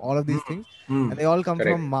 mom, all of these things, and they all come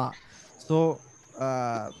from ma. So,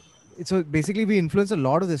 so basically, we influence a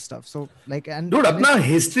lot of this stuff. So, like, and dude, apna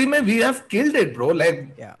history mein we have killed it, bro.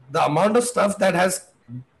 Like, the amount of stuff that has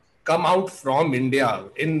come out from India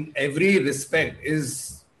in every respect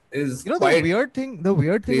is quite the weird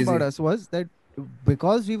thing about us was that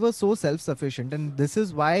because we were so self-sufficient, and this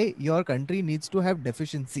is why your country needs to have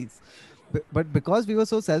deficiencies, but because we were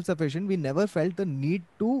so self-sufficient, we never felt the need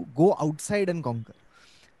to go outside and conquer.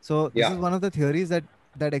 So this is one of the theories that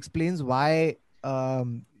explains why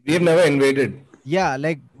we have never invaded. Yeah,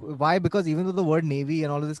 like why? Because even though the word navy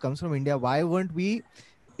and all of this comes from India, why weren't we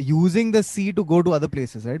using the sea to go to other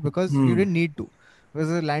places, right? Because you didn't need to, because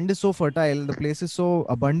the land is so fertile, the place is so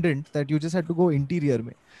abundant that you just had to go interior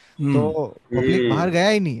mein. So public bahar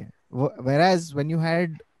gaya hi nahi hai. Whereas when you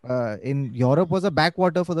had in Europe was a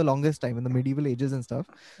backwater for the longest time in the medieval ages and stuff.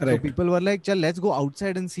 Right. So people were like, "Chal, let's go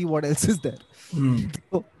outside and see what else is there."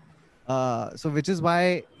 So which is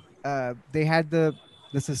why they had the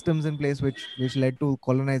systems in place which led to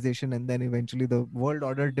colonization and then eventually the world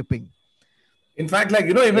order dipping. In fact, like,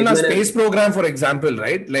 even our space program, for example,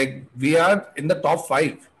 right? Like, we are in the top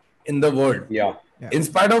 5 in the world. Yeah. In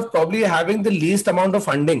spite of probably having the least amount of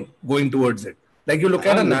funding going towards it. Like, you look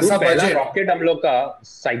at a NASA budget. rocket हम लोग का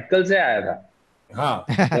cycle से आया था.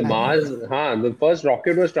 The Mars, the first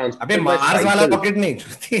rocket was transported by cycle. Mars वाला rocket नहीं.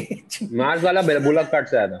 Mars वाला bullock cart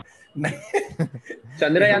से आया था.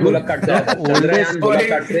 Chandrayaan bullock cart से आया था. Chandrayaan bullock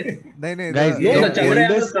cart से. नहीं. No, the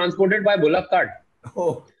Chandrayaan was transported by bullock cart.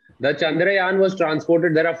 Oh. The Chandrayaan was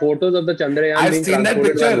transported. There are photos of the Chandrayaan I've being seen that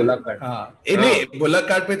transported picture. by bullock cart. नहीं, bullock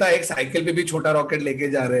cart पे था एक cycle पे भी छोटा rocket लेके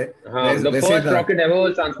जा रहे हैं. The first rocket ever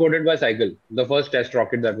was transported by cycle. The first test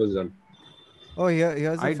rocket that was done. Oh,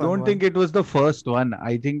 here's I don't think it was the first one.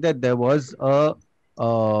 I think that there was a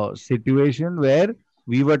situation where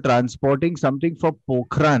we were transporting something for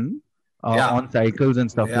Pokhran on cycles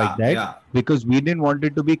and stuff like that because we didn't want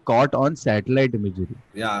it to be caught on satellite imagery.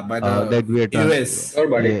 Yeah, by that we are US. Sure,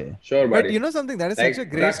 buddy. Sure, buddy. But you know something? That is such a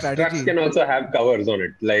great strategy. Trucks can also have covers on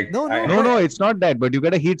it. Like no, it's not that. But you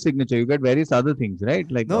get a heat signature. You get various other things, right?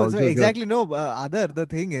 Like no, so exactly no. The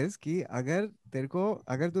thing is कि अगर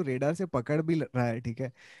तू radar से पकड़ भी रहा है, ठीक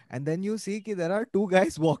है, and then you see कि there are 2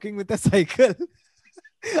 guys walking with a cycle.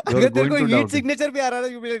 अगर तेरे को हीट सिग्नेचर भी आ रहा है,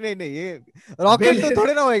 नहीं ये रॉकेट तो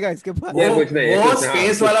थोड़े ना होएगा इसके पास. वो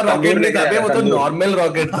स्पेस वाला रॉकेट नहीं था, वो तो नॉर्मल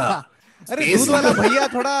रॉकेट था. अरे दूध वाला भैया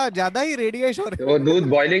थोड़ा ज्यादा ही रेडिएशन हो रहा है. वो दूध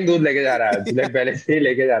बॉइलिंग दूध लेके जा रहा है, पहले से ही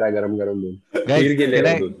लेके जा रहा है गरम दूध.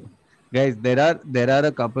 Guys, there are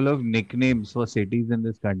a couple of nicknames for cities in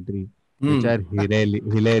this country which are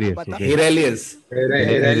hilarious. Hilarious.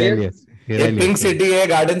 Pink City है,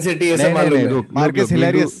 Garden City है, सब मालूम है. Marcus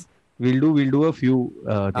Hilarious. We'll do a few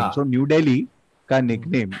things. So New Delhi ka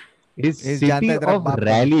nickname is City of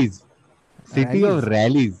Rallies. City of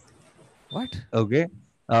Rallies. What? Okay.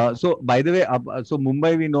 So by the way, so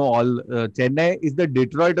Mumbai we know all. Chennai is the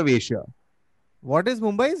Detroit of Asia. What is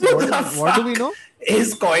Mumbai? What do we know?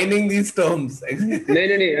 Is coining these terms. No.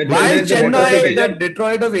 Why Chennai is the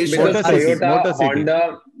Detroit of Asia? Toyota,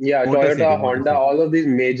 Honda, Toyota, Honda, all of these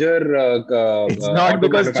major. It's not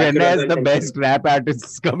because Chennai has the best rap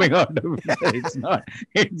artists coming out of it. It's not.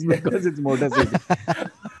 It's because it's Motor City.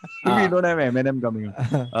 We don't have Eminem coming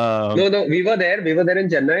out. No. We were there in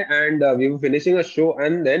Chennai, and we were finishing a show,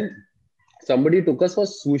 and then somebody took us for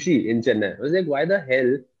sushi in Chennai. I was like, why the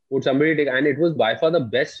hell would somebody take? And it was by far the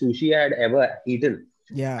best sushi I had ever eaten.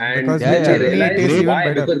 Yeah, And because then the we chutney realized tastes even why,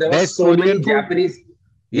 better. because there were Best so Korean many food. Japanese.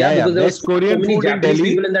 Yeah, Because there were best so Korean many food in Japanese Delhi,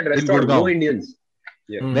 people in that in restaurant, no Gurgaon. Indians.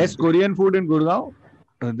 Yeah. Best Korean food in Gurgaon.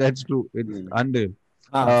 That's true. It's unreal.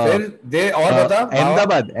 फिर दे और बता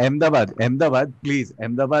Ahmedabad. Please,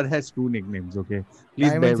 Ahmedabad has two nicknames. Okay, please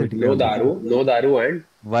Diamond bear with City. me. No daru, and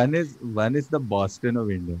One is the Boston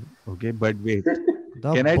of India. Okay, but wait,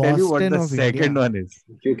 The can I tell you what Boston the of second India. one is?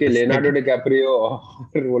 क्योंकि Leonardo DiCaprio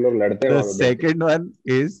और वो लोग लड़ते हैं The वहाँ पे बैठ के. second one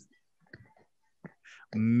is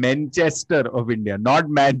Manchester of India, not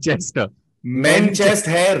Manchester.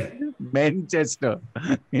 Manchester hair. Manchester.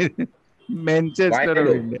 Why Manchester of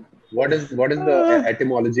though? India. What is the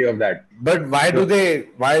etymology of that? But why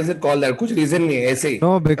is it called that? कुछ reason नहीं है ऐसे ही.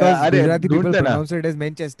 No, because अरे, Gujarati people ढूंढते ना. pronounce it as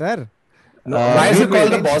Manchester. No, why is it wait,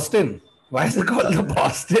 called wait. the Boston? Why is it called the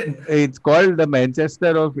Boston? It's called the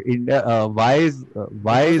Manchester of India. Why is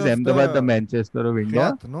Because of Ahmedabad the the Manchester of India?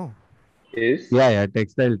 Cloth, no. Is Yeah,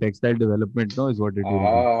 textile development. No, is what it will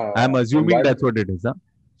be. I'm assuming but- that's what it is, huh?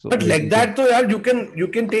 So But like that, तो यार, you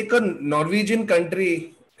can take a Norwegian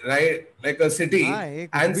country, right, like a city, हाँ, एक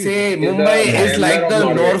and भी. say the Mumbai is Daimler like of the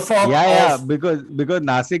Norway. Norfolk Yeah, of. because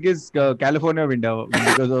Nasik is California of India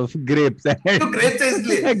because of grapes. तो grapes है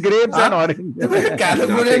इसलिए. Grapes and हाँ? orange.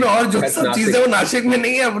 California में और जो That's सब Nashik. चीजें वो नासिक में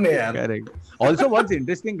नहीं है अपने यार. Correct. Also, what's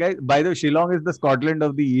interesting, guys, by the way, Shillong is the Scotland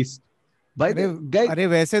of the East. By the guys, अरे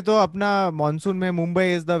वैसे तो अपना मानसून में Mumbai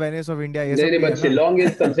is the Venice of India. ये सब नहीं, भी but है ना. Shillong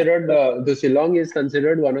is considered the Shillong is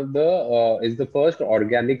considered one of the is the first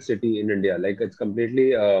organic city in India. Like it's completely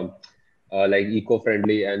like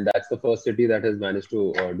eco-friendly, and that's the first city that has managed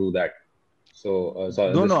to do that. So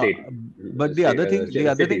no, the state. but the other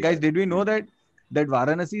thing, guys, did we know that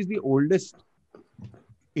Varanasi is the oldest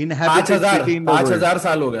inhabited city in the world? 5,000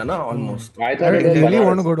 साल हो गया ना almost. I thought it was really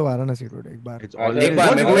want to Banaras. go to Varanasi today एक बार. It's I always एक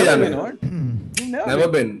बार मेरे को भी जाना है. not. Never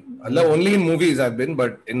been. Allah, only in movies I've been,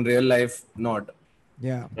 but in real life not.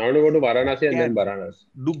 Yeah. I want to go to Varanasi and then Banaras.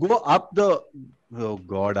 Do go up the. Oh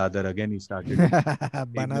God, Adar again he started.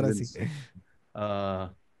 Banarasi.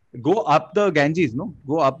 Go up the Ganges, no?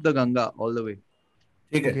 Go up the Ganga all the way.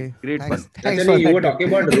 ठीक है. Okay. Great Thanks. fun. Thanks Actually, for you that were talking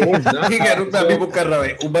about roads, na? ठीक है, रुक मैं अभी book कर रहा हूँ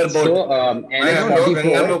Uber boat. So मैं लोग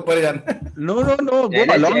गंगा में NH44. ऊपर जाना. No. Go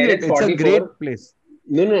NH along it. It's a 44. great place.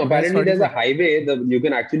 No. Apparently, there's a 44. highway. You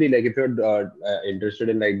can actually, like, if you're interested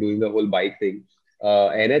in like doing the whole bike thing,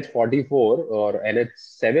 NH44 or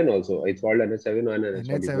NH7 also. It's called NH7 and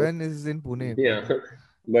NH44. NH7 is in Pune. Yeah,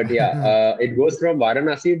 but yeah, it goes from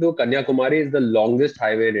Varanasi to Kanyakumari. Is the longest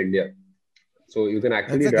highway in India. So you can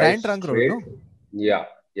actually That's a drive Grand Trunk Road, straight. no?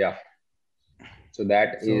 Yeah. So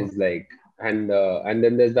that is like, and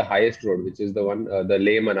then there's the highest road, which is the one, the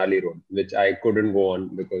Leh Manali road, which I couldn't go on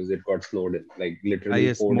because it got snowed in, like literally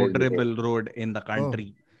Highest 4 days before. motorable road in the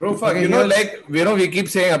country. Bro, fuck, Okay, you know, here's- like, we keep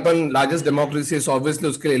saying upon largest democracy, so obviously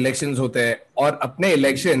उसके लिए elections होते हैं, और अपने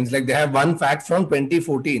elections, like they have one fact from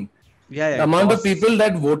 2014. Yeah. The amount of people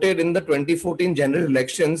that voted in the 2014 general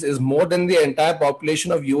elections is more than the entire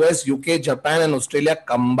population of US, UK, Japan and Australia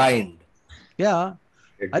combined. Yeah.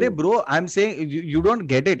 Arey bro, I'm saying you don't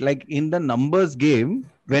get it. Like in the numbers game,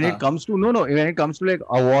 when it comes to when it comes to like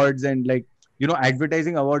awards and like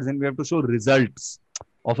advertising awards, and we have to show results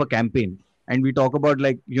of a campaign, and we talk about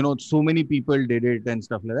like so many people did it and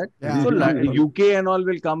stuff like that. Yeah. So UK and all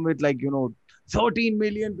will come with like 13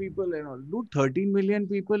 million people and all. Dude, 13 million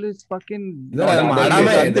people is fucking माड़ा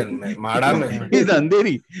में है इधर में, माड़ा में. is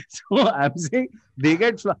Andheri. So I'm saying they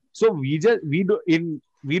get so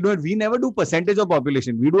we never do percentage of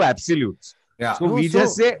population. We do absolutes. Yeah. So we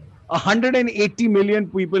just say 180 million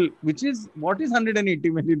people, which is what is 180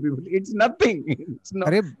 million people? It's nothing. It's not.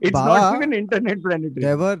 Arey It's Baba, not even internet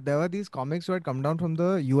penetration. there were these comics who had come down from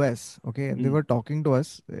the US, okay, and they were talking to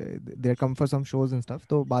us. They had come for some shows and stuff.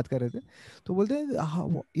 तो बात कर रहे थे. तो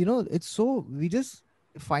बोलते it's so, we just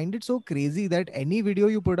find it so crazy that any video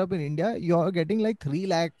you put up in India, you're getting like 3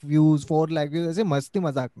 lakh views, 4 lakh views, ऐसे मस्ती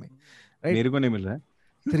मजाक में. Right? मेरे को नहीं मिल रहा है.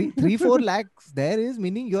 3-4 lakhs there is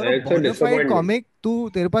meaning you're a It's so bona fide disappointing. comic. तू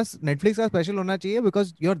तेरे पास Netflix का स्पेशल होना चाहिए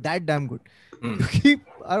because you're that damn good. क्योंकि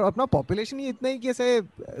अपना population ही इतना ही कि ऐसे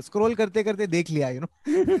scroll करते करते देख लिया,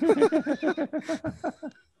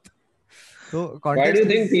 So Why do you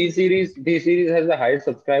think T-Series has the highest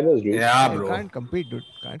subscribers, dude? Yeah, You bro. can't compete, dude.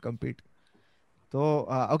 Can't compete. So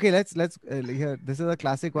okay, let's here. This is a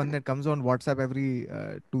classic one that comes on WhatsApp every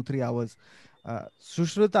 2-3 hours.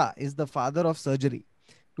 Sushruta is the father of surgery.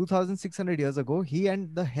 2,600 years ago, he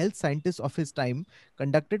and the health scientists of his time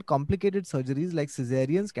conducted complicated surgeries like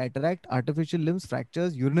cesareans, cataract, artificial limbs,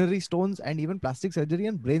 fractures, urinary stones, and even plastic surgery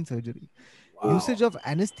and brain surgery. Wow. Usage of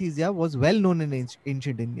anesthesia was well known in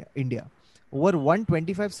ancient India. Over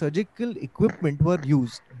 125 surgical equipment were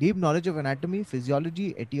used. Deep knowledge of anatomy,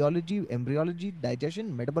 physiology, etiology, embryology,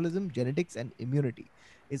 digestion, metabolism, genetics, and immunity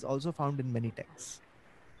is also found in many texts.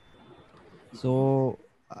 So,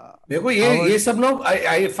 I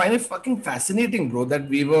find it fucking fascinating, bro, that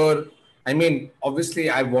we were, I mean, obviously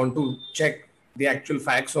I want to check the actual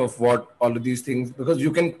facts of what all of these things, because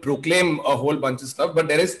you can proclaim a whole bunch of stuff, but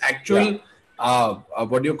there is actual,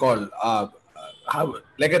 what do you call,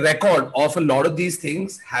 like a record of a lot of these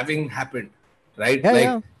things having happened, right?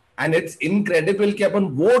 And it's incredible कि अपन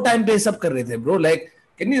वो time पे सब कर रहे थे, bro. Like,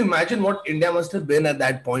 can you imagine what India must have been at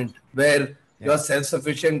that point, where you are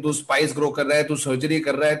self-sufficient, तू spice grow कर रहा है, तू surgery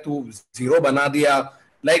कर रहा है, तू zero बना दिया,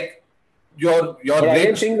 like you're but rich. I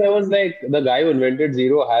didn't think there was like the guy who invented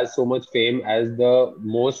zero has so much fame as the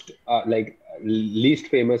most like least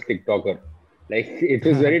famous TikToker. Like it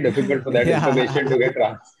was very difficult for that information to get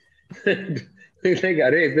transferred. It's like,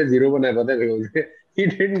 arey, इसने zero बनाया पता है? He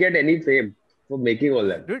didn't get any fame for making all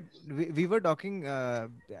that. Dude, we were talking.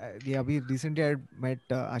 We recently had met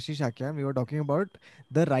Ashish Akia, and we were talking about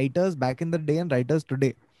the writers back in the day and writers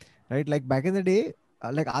today, right? Like back in the day,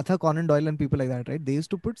 like Arthur Conan Doyle and people like that, right? They used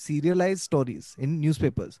to put serialized stories in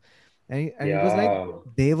newspapers, and it was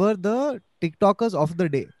like they were the TikTokers of the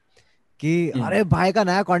day. कि अरे भाई का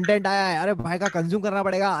नया content आया है, अरे भाई का कंज्यूम करना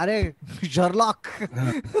पड़ेगा, अरे Sherlock.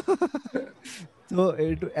 So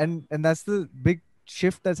and that's the big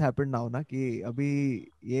shift that's happened now ना, कि अभी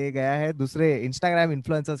ये गया है दूसरे Instagram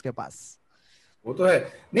influencers के पास. वो तो है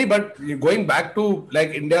नहीं, but going back to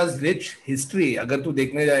like India's rich history, अगर तू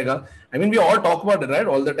देखने जाएगा, I mean we all talk about it, right,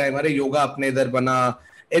 all the time. अरे योगा अपने इधर बना.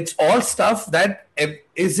 It's all stuff that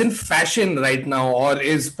is in fashion right now, or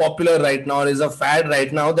is popular right now, or is a fad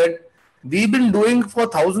right now that we've been doing for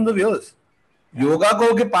thousands of years. Yoga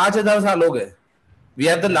को के 5,000 साल हो गए. We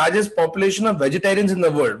have the largest population of vegetarians in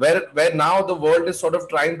the world, where now the world is sort of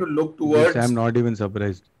trying to look towards. I'm not even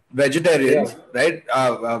surprised. Vegetarians, right?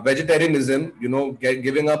 Vegetarianism, you know,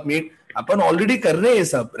 giving up meat. Upon already कर रहे हैं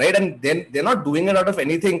सब, right? And then they're not doing it out of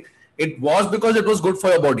anything. It was because it was good for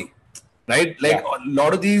your body, right? Like a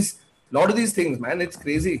lot of these things, man. It's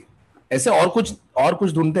crazy. ऐसे और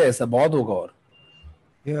कुछ ढूंढते हैं, ऐसा बहुत होगा और.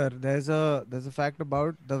 Here, there's a fact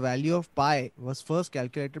about the value of pi was first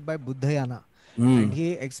calculated by Buddhayana. And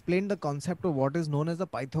he explained the concept of what is known as the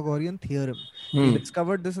Pythagorean theorem. He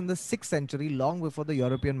discovered this in the 6th century, long before the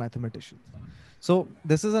European mathematicians. So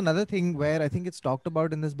this is another thing where I think it's talked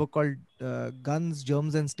about in this book called Guns,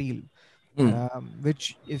 Germs and Steel,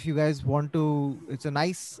 which if you guys want to, it's a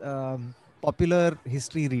nice popular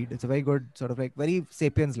history read. It's a very good sort of like very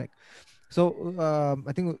Sapiens-like. So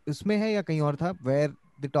I think usme hai ya kahin aur tha, where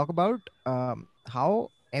they talk about how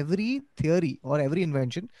every theory or every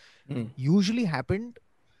invention usually happened,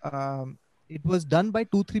 it was done by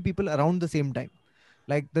 2-3 people around the same time.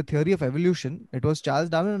 Like the theory of evolution, it was Charles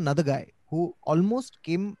Darwin and another guy who almost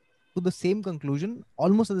came to the same conclusion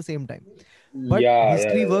almost at the same time. But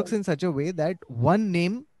history works in such a way that one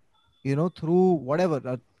name, you know, through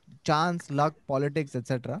whatever, chance, luck, politics,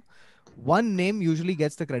 etc., one name usually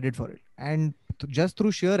gets the credit for it. And just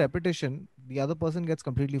through sheer repetition, the other person gets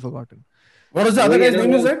completely forgotten. What was the other guy's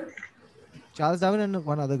name you said? Charles Darwin and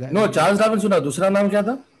one other guy. No, Charles Darwin सुना. दूसरा नाम क्या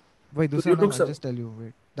था? Wait, दूसरा नाम I'll just tell you.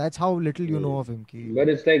 Wait, that's how little you know of him. But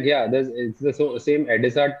it's like it's the same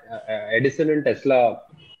Edison and Tesla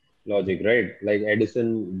logic, right? Like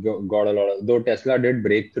Edison got a lot of, though Tesla did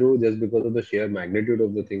breakthrough just because of the sheer magnitude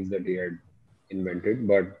of the things that he had invented,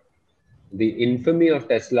 but the infamy of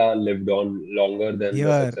Tesla lived on longer than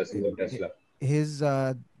the successes of Tesla. His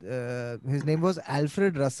name was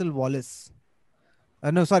Alfred Russel Wallace.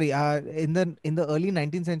 In the early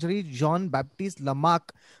 19th century, Jean-Baptiste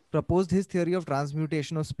Lamarck proposed his theory of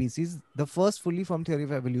transmutation of species, the first fully formed theory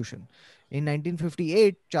of evolution. In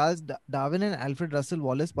 1958, Charles Darwin and Alfred Russel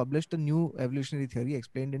Wallace published a new evolutionary theory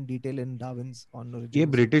explained in detail in Darwin's On Origins. ये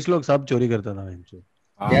British लोग सब चोरी करता था इनसे.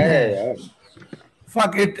 Yeah.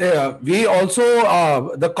 Fuck it. We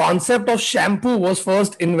also, the concept of shampoo was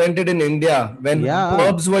first invented in India when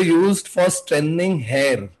herbs were used for strengthening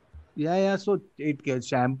hair. Yeah. So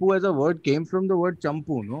shampoo as a word came from the word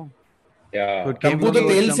champu, no? Yeah. So champu तो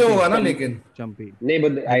तेल से होगा ना लेकिन. Champi. नहीं,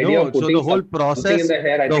 but the idea of putting so the whole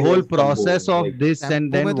process of this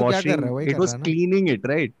and then washing, it was cleaning it,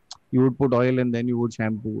 right? you would put oil and then you would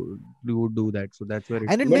shampoo. You would do that. So that's where it.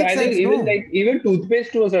 And it But makes I sense, think no? even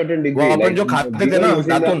toothpaste to a certain वो degree. अपन Like जो खाते we थे were ना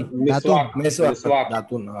using the दातुन miswak. Meswak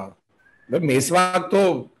दातुन हाँ भाई मेसवाक तो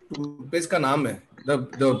toothpaste का नाम है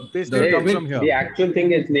Toothpaste the comes from here. The actual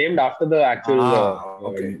thing is named after the actual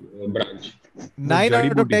okay. branch. 9 out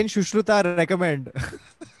of Jadi 10 Shushruta recommend.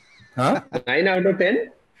 हाँ 9 out of 10?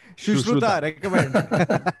 Shushruta recommend.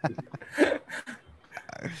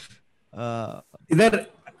 इधर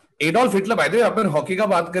Adolf Hitler by the way अपन hockey का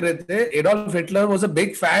बात कर रहे थे Adolf Hitler was a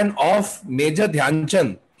big fan of major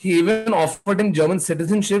Dhyan Chand he even offered him German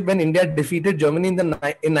citizenship when India defeated Germany in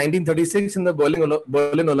 1936 in the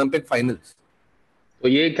Berlin Olympic finals. तो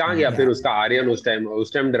ये कहाँ गया फिर उसका आर्यन उस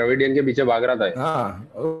टाइम द्रविडियन के पीछे भाग रहा था. हाँ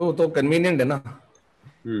वो तो कन्वीनियंट है ना.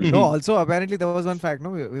 No, also apparently there was one fact, no,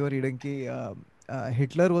 we were reading ki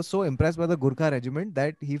Hitler was so impressed by the Gurkha regiment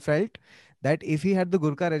that he felt that if he had the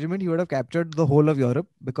Gurkha regiment, he would have captured the whole of Europe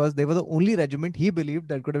because they were the only regiment he believed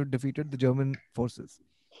that could have defeated the German forces.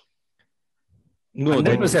 No,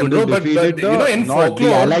 100%, bro, but you know, in not folklore,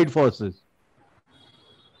 the Allied forces.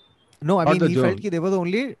 No, I Not mean the he felt Germans. that they were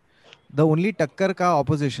the only Takkar ka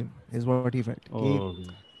opposition is what he felt.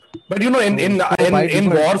 but you know, in by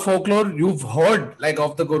default- war folklore, you've heard like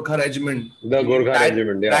of the Gurkha regiment. The Gurkha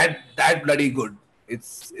regiment, yeah. That bloody good.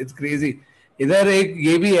 It's crazy. इधर एक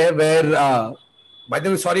ये भी है where by the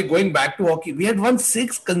way, sorry, going back to hockey, we had won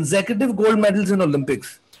 6 consecutive gold medals in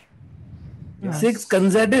Olympics. 6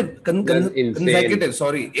 consecutive, That's insane. consecutive.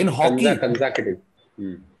 Sorry, in hockey. Consecutive.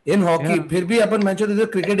 In hockey, Yeah. फिर भी अपन match होते थे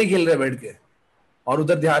cricket ही खेल रहे बैठ के और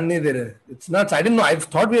उधर ध्यान नहीं दे रहे. It's not. I didn't know. I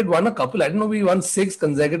thought we had won a couple. I didn't know we won 6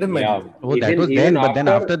 consecutive matches. Yeah. Oh, that was then, but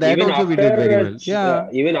then after that even also we did very well.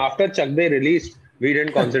 Yeah. Even after Chuck Day released, we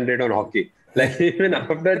didn't concentrate on hockey. Like even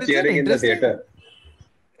after But it's an cheering in the interesting- theater.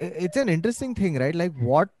 It's an interesting thing, right? Like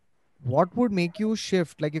what would make you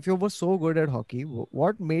shift? Like if you were so good at hockey,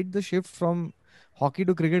 what made the shift from hockey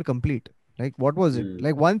to cricket complete? Like what was it?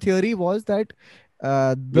 Like one theory was that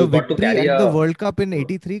the You got to victory carry at the a- World Cup in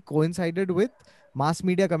 '83 coincided with mass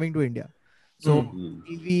media coming to India. So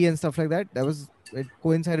TV and stuff like that. It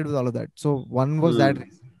coincided with all of that. So one was that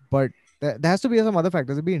reason. But there has to be some other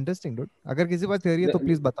factors. It'd be interesting, dude. अगर किसी पास theory है तो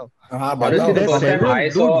please बताओ. हाँ, Honestly, the There's first time several- I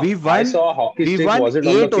dude, saw hockey we stick won wasn't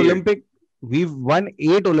on the 8 field. Olympic. We've won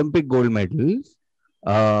 8 Olympic gold medals.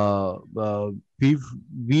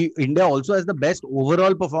 India also has the best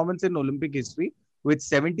overall performance in Olympic history with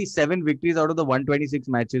 77 victories out of the 126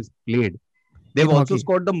 matches played. They've In also hockey.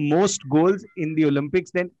 scored the most goals in the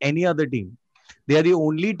Olympics than any other team. They are the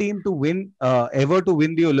only team to win ever to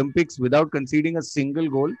win the Olympics without conceding a single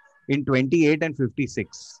goal in 28 and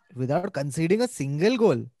 56. Without conceding a single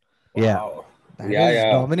goal. Yeah. Wow. That Yeah, is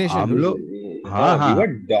yeah. domination. हम dude. लोग We were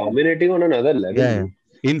dominating on another level. Yeah.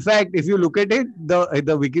 In fact, if you look at it,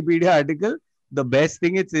 the Wikipedia article, the best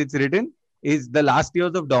thing it's written is the last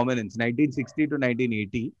years of dominance, 1960 to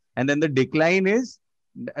 1980, and then the decline is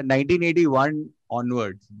 1981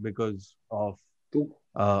 onwards because of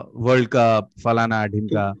World Cup, Falana,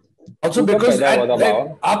 Dhimka. Also Super because पैदा हुआ था like,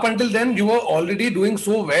 Baba. up until then you were already doing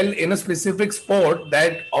so well in a specific sport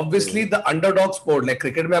that obviously the underdog sport like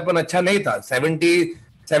cricket में अपन अच्छा नहीं था 70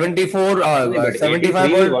 74 But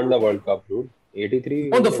 75 83 world won the World Cup, dude. 83.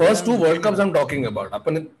 no the first 2 World Cups I'm talking about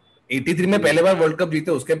अपन 83 में पहले बार World Cup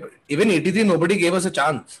जीते उसके even 83 nobody gave us a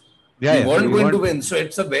chance we weren't going to win so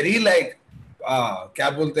it's a very like क्या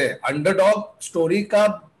बोलते हैं underdog story का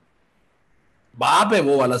बाप है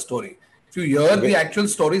वो वाला story if you hear the actual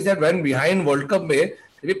stories that went behind World Cup में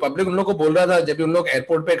जब पब्लिक उन लोग को बोल रहा था जब उन लोग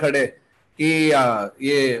एयरपोर्ट पे खड़े कि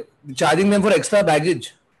ये charging them for extra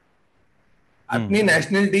baggage अपनी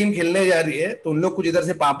नेशनल टीम खेलने जा रही है तो उन लोग कुछ इधर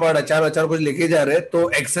से पापड़ अचार कुछ लेके जा रहे हैं तो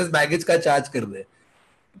एक्सेस बैगेज का चार्ज कर दे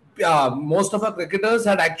most of our cricketers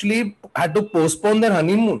had actually had to postpone their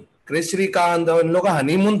honeymoon Chris Shrikant इन लोग का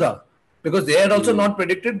honeymoon था because they had also not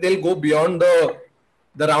predicted they'll go beyond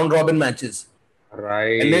the round robin matches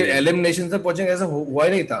Right. Elimination तक पहुंचेंगे ऐसा हुआ ही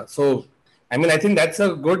नहीं था so I mean I think that's a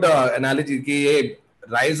good analogy कि ये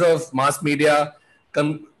rise of mass media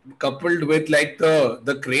coupled with like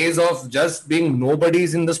the craze of just being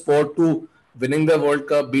nobodies in the sport to winning the World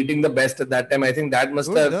Cup, beating the best at that time. I think that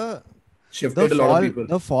must have shifted a lot of people.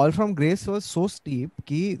 The fall from grace was so steep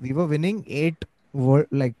कि we were winning 8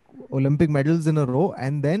 Olympic medals in a row,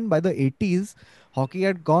 and then by the 80s, hockey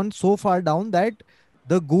had gone so far down that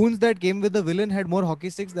the goons that came with the villain had more hockey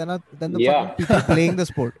sticks than the fucking people playing the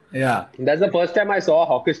sport. Yeah, that's the first time I saw a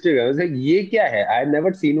hockey stick. I was like, "ये क्या है?" I had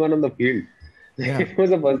never seen one on the field. Yeah. It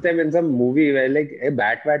was the first time in some movie where like a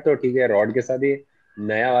bat तो ठीक है, rod के साथ ही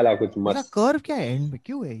नया वाला कुछ मस्त. कर्व क्या है एंड में,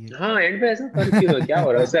 क्यों है ये? हाँ एंड पे ऐसा कर्व क्यों है, क्या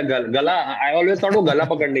हो रहा है उसका? गला, आई ऑलवेज थॉट वो गला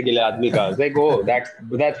पकड़ने के लिए आदमी का. Like oh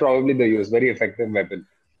that's probably the use, very effective weapon.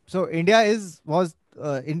 So India was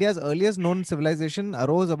India's earliest known civilization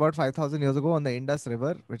arose about 5,000 years ago on the Indus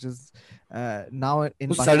River, which is now in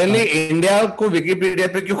तो suddenly India को Wikipedia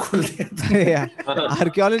पे क्यों खोल दिया? Yeah,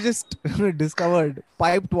 archaeologists discovered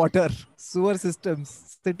piped water, sewer systems,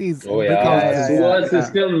 cities. Oh yeah, sewer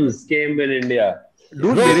systems came in India.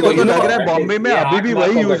 Dude, मेरे को तो लग रहा है बॉम्बे में अभी भी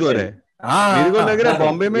वही यूज हो रहा है. मेरे को लग रहा है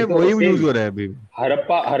बॉम्बे में वही यूज हो रहा है अभी.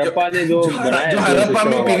 हड़प्पा ने जो हड़प्पा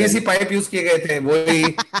में पीवीसी पाइप यूज किए गए थे, वही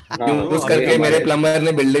यूज करके मेरे प्लम्बर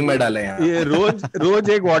ने बिल्डिंग में डाले हैं. ये रोज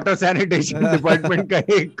एक वाटर सैनिटेशन डिपार्टमेंट का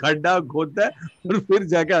एक खड्डा खोदता है और फिर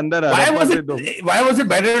जाके अंदर Why was it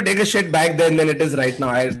better to take a shit back then than it is right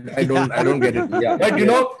now? I don't get it. Yeah. But you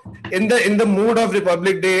know, in the mood of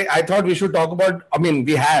Republic Day, I thought we should talk about, I mean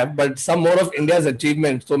we have, but some more of India's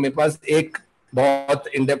achievements. So मेरे पास एक बहुत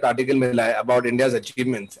in-depth article मिला है about India's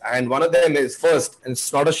achievements, and one of them is, first, and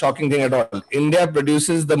it's not a shocking thing at all, India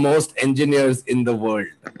produces the most engineers in the world.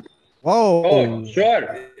 Oh, sure.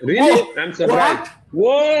 Really? I'm surprised.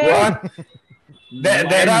 What?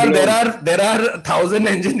 There are 1,000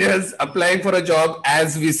 engineers applying for a job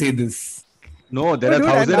as we say this. No, there are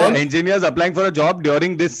 1,000 engineers applying for a job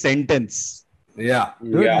during this sentence. Yeah.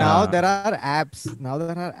 Dude, now there are apps. Now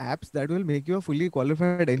there are apps that will make you a fully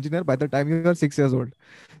qualified engineer by the time you are 6 years old.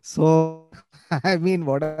 So, I mean,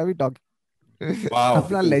 what are we talking? Wow.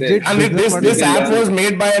 Legit. I mean, this app was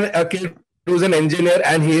made by a kid who's an engineer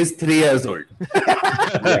and he is 3 years old.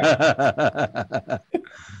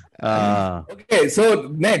 Okay, so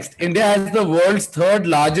next, India has the world's third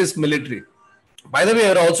largest military. By the way, we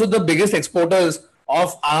are also the biggest exporters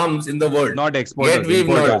of arms in the world. Not exporters,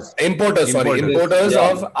 importers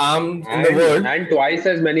of arms in the world. And twice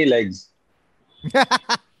as many legs.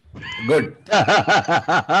 Good.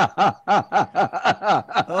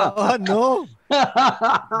 Oh no.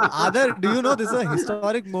 Adar, do you know this is a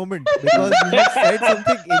historic moment? Because you have said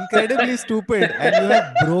something incredibly stupid and you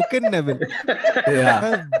have broken Neville. Yeah. You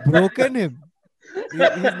have broken him.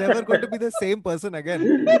 He's never going to be the same person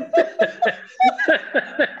again.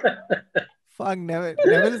 Fuck, Neville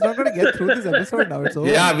is not going to get through this episode now. It's over.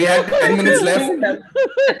 Yeah, we have 10 minutes left.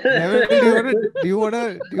 Neville, do you want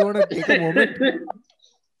to take a moment?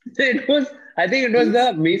 I think it was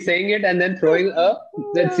me saying it and then throwing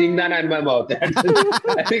that Singdana in my mouth.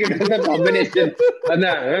 I think it was a combination.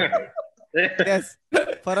 Yes,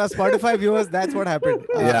 for our Spotify viewers, that's what happened.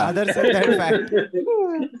 Others said that fact.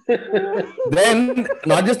 Then,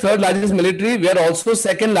 not just third largest military, we are also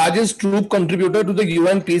second largest troop contributor to the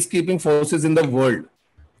UN peacekeeping forces in the world.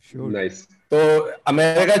 Sure. Nice. तो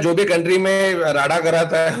America जो भी country में राडा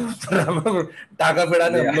कराता है टाका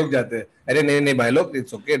फिराने हम लोग जाते हैं. अरे नहीं भाई लोग,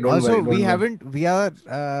 it's okay, don't worry. Also, we are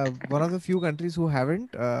one of the few countries who haven't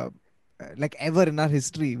like ever in our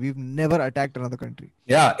history, we've never attacked another country.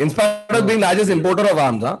 Yeah, in spite of being largest importer of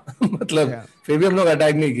arms, मतलब फिर भी हम लोग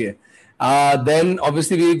attack नहीं किए. Then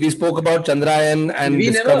obviously we spoke about Chandrayaan and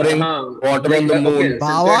discovering water on the moon.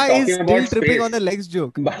 Bawa is still tripping on the legs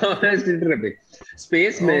joke. Bawa is still tripping.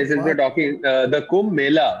 Space में since we're talking, the Kumbh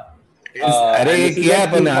Mela. अरे ये किया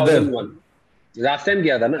अपन other. Last time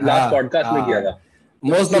किया था ना, last podcast में किया था.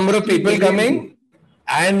 Most number of people coming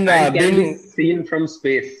and being seen from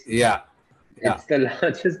space. Yeah. It's the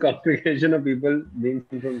largest congregation of people being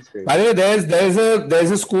seen from space. By the way,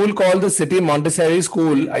 there's a school called the City Montessori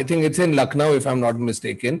School. I think it's in Lucknow, if I'm not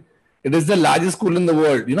mistaken. It is the largest school in the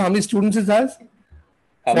world. You know how many students it has?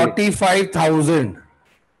 45,000.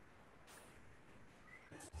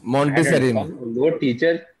 Montessori. No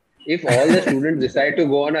teacher. If all the students decide to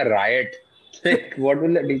go on a riot, what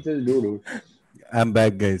will the teachers do, dude? I'm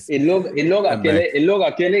back, guys. इन लोग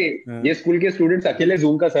अकेले ये school के students अकेले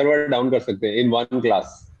Zoom का server down कर सकते हैं in one class.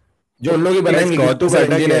 जो लोग ही बनाएंगे तो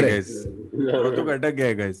अटक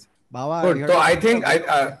गया guys. So I think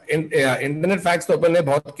internet facts तो अपन ने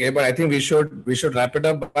बहुत किए, but I think we should wrap it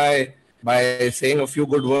up by saying a few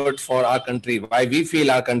good words for our country. Why we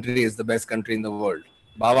feel our country is the best country in the world.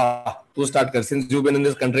 Baba, tu start kar, since you've been in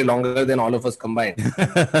this country longer than all of us combined.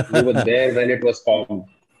 You were there when it was formed.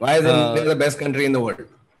 Why is India the best country in the world?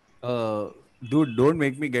 Dude, don't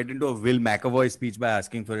make me get into a Will McAvoy speech by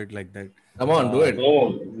asking for it like that. Come on, do it.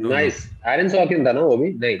 Oh, nice. Aaron Sorkin था ना वो भी?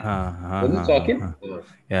 नहीं. Was it Sorkin?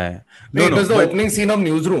 Yeah. No, it was the opening scene of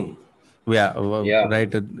Newsroom. Yeah.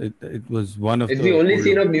 Right. It was one of It's the only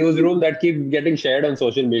scene of Newsroom that keeps getting shared on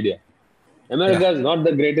social media. America is not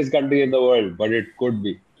the greatest country in the world, but it could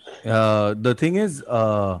be. The thing is,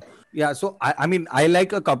 so I mean, I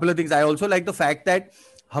like a couple of things. I also like the fact that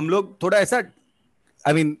हम लोग थोड़ा ऐसा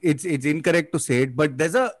I mean, it's incorrect to say it, but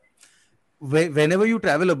there's a whenever you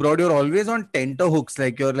travel abroad, you're always on tenterhooks.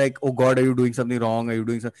 Like you're like, oh God, are you doing something wrong? Are you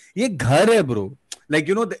doing something? Ye ghar hai, bro. Like,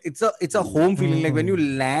 you know, it's a home feeling. Like when you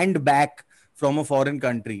land back from a foreign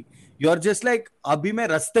country, you're just like, abhi main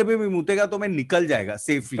raste pe bhi mutega to main nikal jayega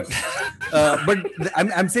safely. But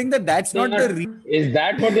I'm saying that's not the Is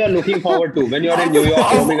that what you're looking forward to when you're in New York?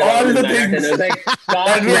 Of all the things. It's like,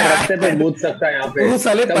 kash main raste pe mood sakta hai yahan pe. तू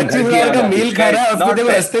साले 25,000 का मील खा रहा है, उसको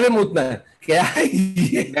तेरे रास्ते में मुतना है. क्या है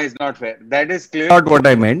ये? That is not fair. That is clearly not what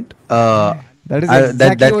I meant. That is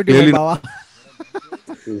exactly what you meant, Baba.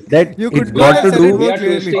 That You it's could got to said do. it more We are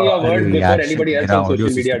twisting your words before anybody else on social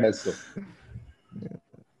media does so.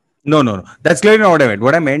 No. That's clearly not what I meant.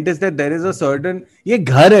 What I meant is that there is a certain ये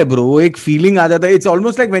घर है bro, एक feeling आ जाता है. It's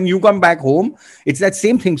almost like when you come back home, it's that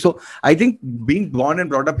same thing. So I think being born and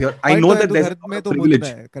brought up here, I know that there's a lot of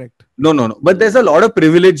privilege. Correct. No. But there's a lot of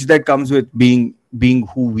privilege that comes with being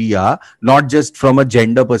who we are, not just from a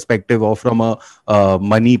gender perspective or from a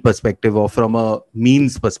money perspective or from a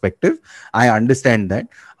means perspective. I understand that.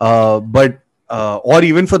 But or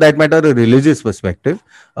even for that matter, a religious perspective.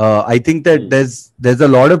 I think that there's a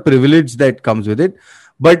lot of privilege that comes with it,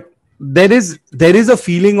 but there is a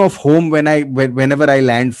feeling of home whenever I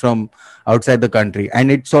land from outside the country,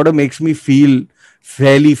 and it sort of makes me feel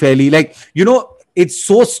fairly like, you know, it's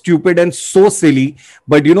so stupid and so silly,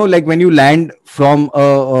 but you know, like when you land from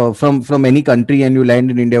any country and you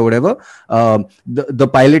land in India, whatever, the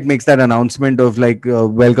pilot makes that announcement of like,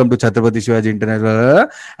 welcome to Chhatrapati Shivaji International.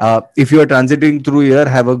 If you are transiting through here,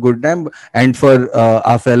 have a good time, and for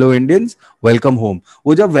our fellow Indians, welcome home.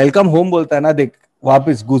 वो जब welcome home बोलता है ना, देख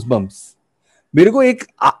वापस goosebumps. मेरे को एक,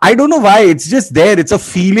 I don't know why, it's just there. It's a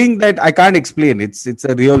feeling that I can't explain. It's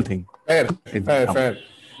a real thing. Fair.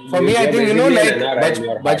 For me, I think, you know, like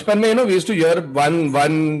bachpan mein, you know, we used to hear one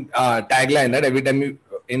tagline that every time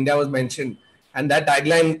India was mentioned, and that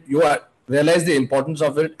tagline, you realize the importance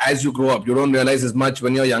of it as you grow up. You don't realize as much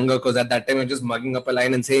when you're younger, because at that time you're just mugging up a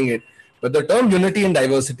line and saying it. But the term unity and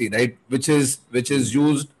diversity, right, which is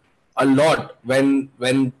used a lot when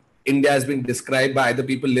India has been described by either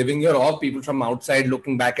people living here or people from outside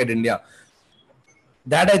looking back at India.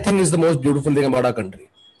 That I think is the most beautiful thing about our country.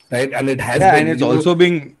 Right, and it has been, and it's also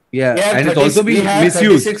being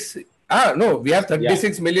misused. We have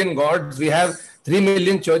 36 million gods. We have 3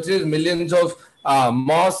 million churches, millions of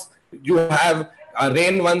mosques. You have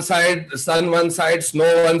rain one side, sun one side,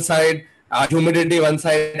 snow one side, humidity one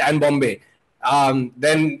side, and Bombay.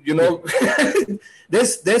 Then, you know,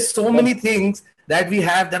 there's so many things that we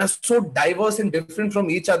have that are so diverse and different from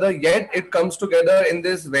each other, yet it comes together in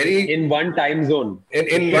this in one time zone.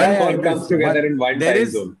 It comes together in one time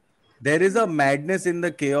zone. There is a madness in the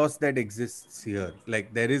chaos that exists here.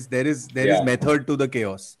 Like there is method to the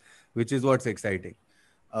chaos, which is what's exciting.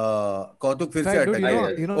 Kautuk फिर से अटक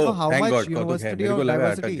गया. You know how much university of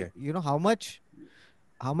diversity. You know how much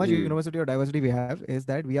university of diversity we have is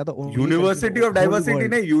that we are the only university of diversity,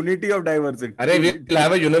 no, unity of diversity. Arey, we'll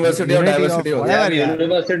have a university of diversity also. Yeah,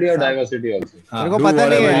 university of diversity also. मेरे को पता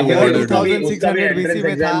नहीं है 2600 BC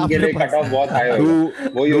में था आपके cut off बहुत high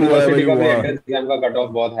होगा. वो यूनिवर्सिटी का भी एंट्रेंस एग्जाम का कट ऑफ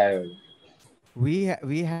बहुत हाई होगा.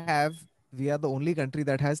 We are the only country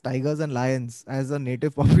that has tigers and lions as a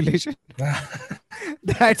native population.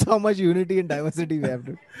 That's how much unity and diversity we have.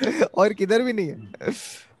 और किधर भी नहीं है.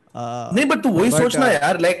 नहीं, but तू वही सोचना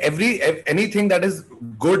यार, like anything that is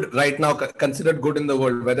good right now, considered good in the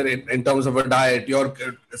world, whether in terms of a diet, your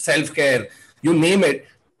self-care, you name it,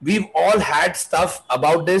 we've all had stuff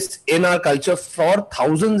about this in our culture for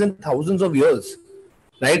thousands and thousands of years,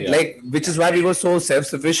 right? Yeah. Like, which is why we were so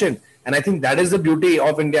self-sufficient, and I think that is the beauty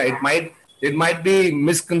of India. It might be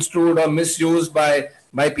misconstrued or misused by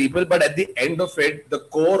people, but at the end of it, the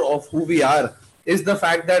core of who we are is the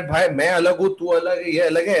fact that भाई मैं अलग हूँ, तू अलग है, ये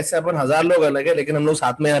अलग है, ऐसे अपन 1000 लोग अलग है, लेकिन हम लोग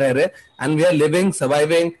साथ में रह रहे हैं, and we are living,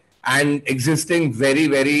 surviving and existing very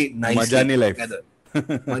nicely Majani life together.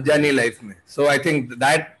 Majani life में. So I think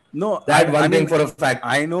that one thing for a fact.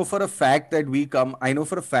 I know for a fact that we come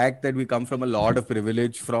from a lot of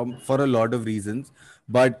privilege for a lot of reasons,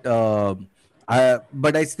 but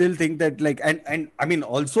I still think that like and I mean,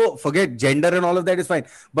 also forget gender and all of that is fine,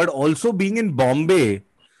 but also being in Bombay,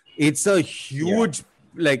 it's a huge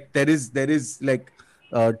like there is like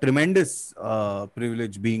tremendous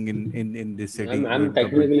privilege being in this city. I'm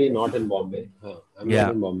technically not in Bombay. I'm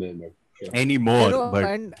not in Bombay, but sure. Anymore. You know, but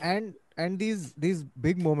and these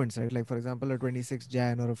big moments, right? Like for example, a 26th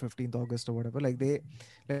Jan or a 15th August or whatever. Like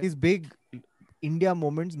these big India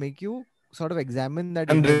moments make you sort of examine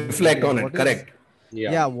that and reflect on it. Correct.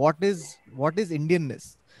 Yeah. What is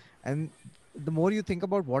Indianness? And the more you think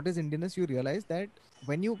about what is Indianness, you realize that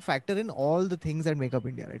when you factor in all the things that make up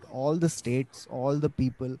India, right? All the states, all the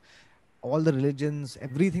people, all the religions,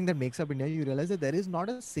 everything that makes up India, you realize that there is not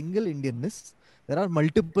a single Indianness. There are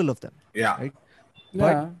multiple of them. Yeah. Right.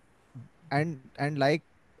 Yeah. But and like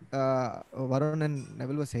Varun and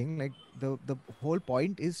Neville was saying, like the whole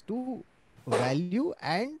point is to value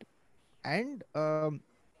and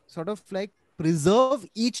sort of like preserve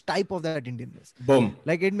each type of that Indianness. Boom.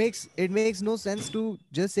 Like it makes no sense to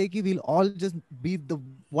just say ki we'll all just be the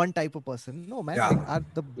one type of person. No, man. Yeah.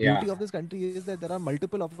 Like the beauty of this country is that there are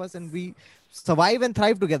multiple of us and we survive and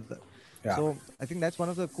thrive together. Yeah. So I think that's one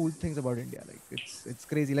of the cool things about India. Like it's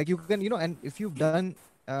crazy. Like you can, and if you've done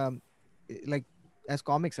like as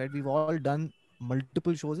comics, right? We've all done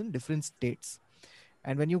multiple shows in different states.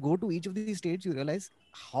 And when you go to each of these states, you realize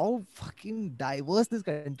how fucking diverse this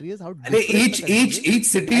country is. How each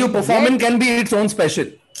city you perform in can be its own special.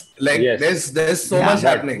 Like there's so much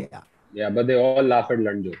happening. Yeah, but they all laugh at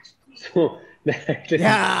Lund jokes. So that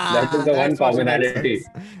is the one commonality.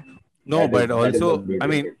 No, but also, I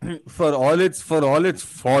mean, for all its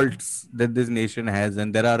faults that this nation has,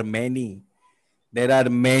 and there are many that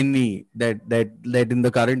in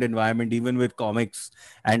the current environment, even with comics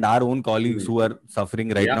and our own colleagues who are suffering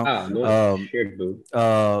right now, shit, dude.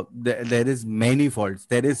 There is many faults.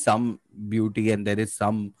 There is some beauty and there is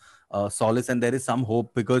some solace and there is some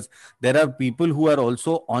hope, because there are people who are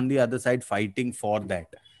also on the other side fighting for that,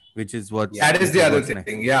 which is what that is the other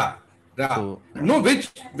thing. Yeah. So, no,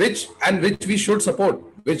 which we should support,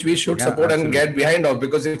 and get behind of,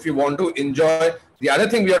 because if you want to enjoy the other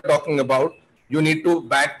thing we are talking about, you need to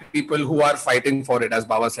back people who are fighting for it, as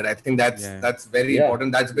Baba said. I think that's very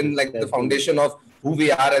important. That's been like the foundation of who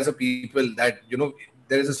we are as a people, that,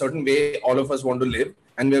 there is a certain way all of us want to live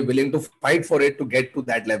and we're willing to fight for it to get to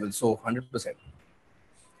that level. So 100%.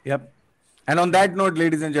 Yep. And on that note,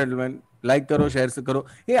 ladies and gentlemen, like karo, share se karo.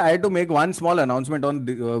 Hey, I had to make one small announcement on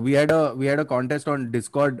we had a contest on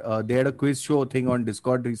Discord. They had a quiz show thing on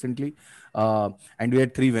Discord recently, and we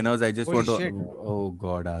had 3 winners. I just oh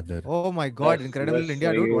god, Adar. Oh my god, incredible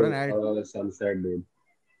India, dude! What an ad! Sunset, dude.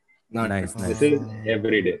 Nice. This is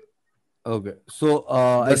every day. Okay, so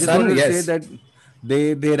I just wanted to say that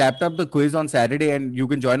they wrapped up the quiz on Saturday, and you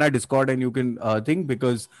can join our Discord and you can think,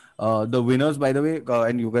 because the winners, by the way,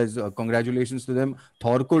 and you guys, congratulations to them.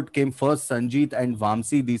 Thorkut came first, Sanjeet and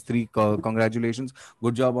Vamsi, these 3, congratulations.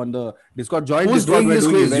 Good job on the Discord. Who's doing this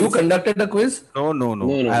quiz? You conducted the quiz?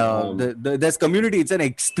 No. There's community. It's an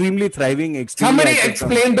extremely thriving, Somebody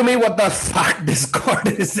explain to me what the fuck Discord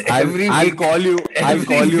is. I'll call you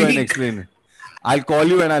and explain it. I'll call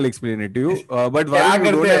you and I'll explain it to you. But Varun,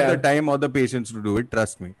 you don't have the time or the patience to do it.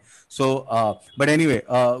 Trust me. So, but anyway,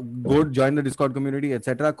 go join the Discord community,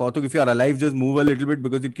 etc. Kautuk, if you are alive, just move a little bit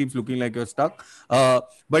because it keeps looking like you're stuck.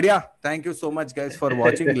 But yeah, thank you so much, guys, for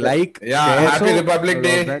watching. Like, share. Happy Republic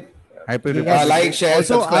Day. Happy Republic Day. Like, share,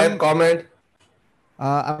 also, subscribe, comment.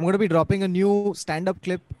 I'm going to be dropping a new stand-up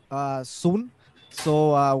clip soon.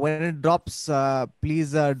 So when it drops,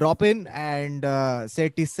 please drop in and say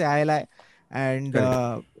Tisse Ailai. And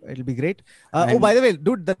it'll be great. Oh, by the way,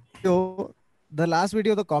 dude, the last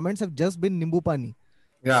video, the comments have just been Nimbu Pani.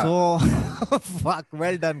 Yeah. So, fuck,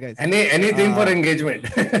 well done, guys. Anything for engagement.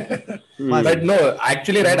 But no,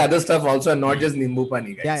 actually write other stuff also, and not just Nimbu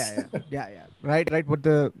Pani, guys. Yeah. Write what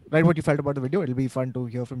you felt about the video. It'll be fun to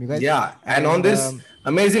hear from you guys. Yeah, and on this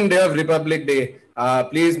amazing day of Republic Day,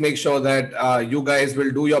 please make sure that you guys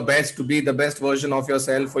will do your best to be the best version of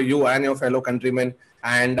yourself for you and your fellow countrymen,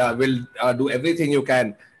 and will do everything you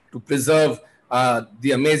can to preserve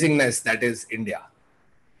the amazingness that is India.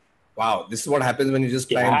 Wow, this is what happens when you just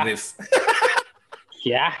try and riff.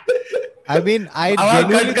 Yeah. I mean, I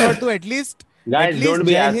genuinely thought to at least... Guys, don't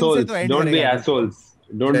be assholes. Don't be assholes.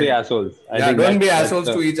 Don't be assholes. Don't be assholes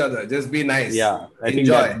to each other. Just be nice. Yeah, I think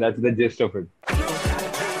that's the gist of it.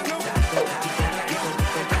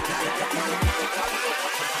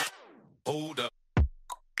 Hold up.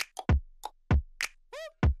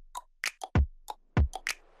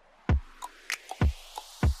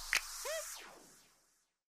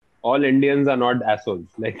 All Indians are not assholes.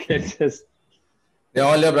 Like, it's just... They're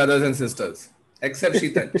all your brothers and sisters. Except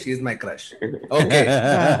Sheetal. She's my crush. Okay.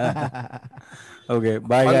 Okay,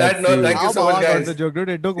 bye. On that note, thank you so much, guys. The joke, dude.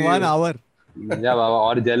 It took 1 hour. Yeah, Baba.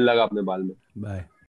 और gel लगा अपने बाल में. Bye.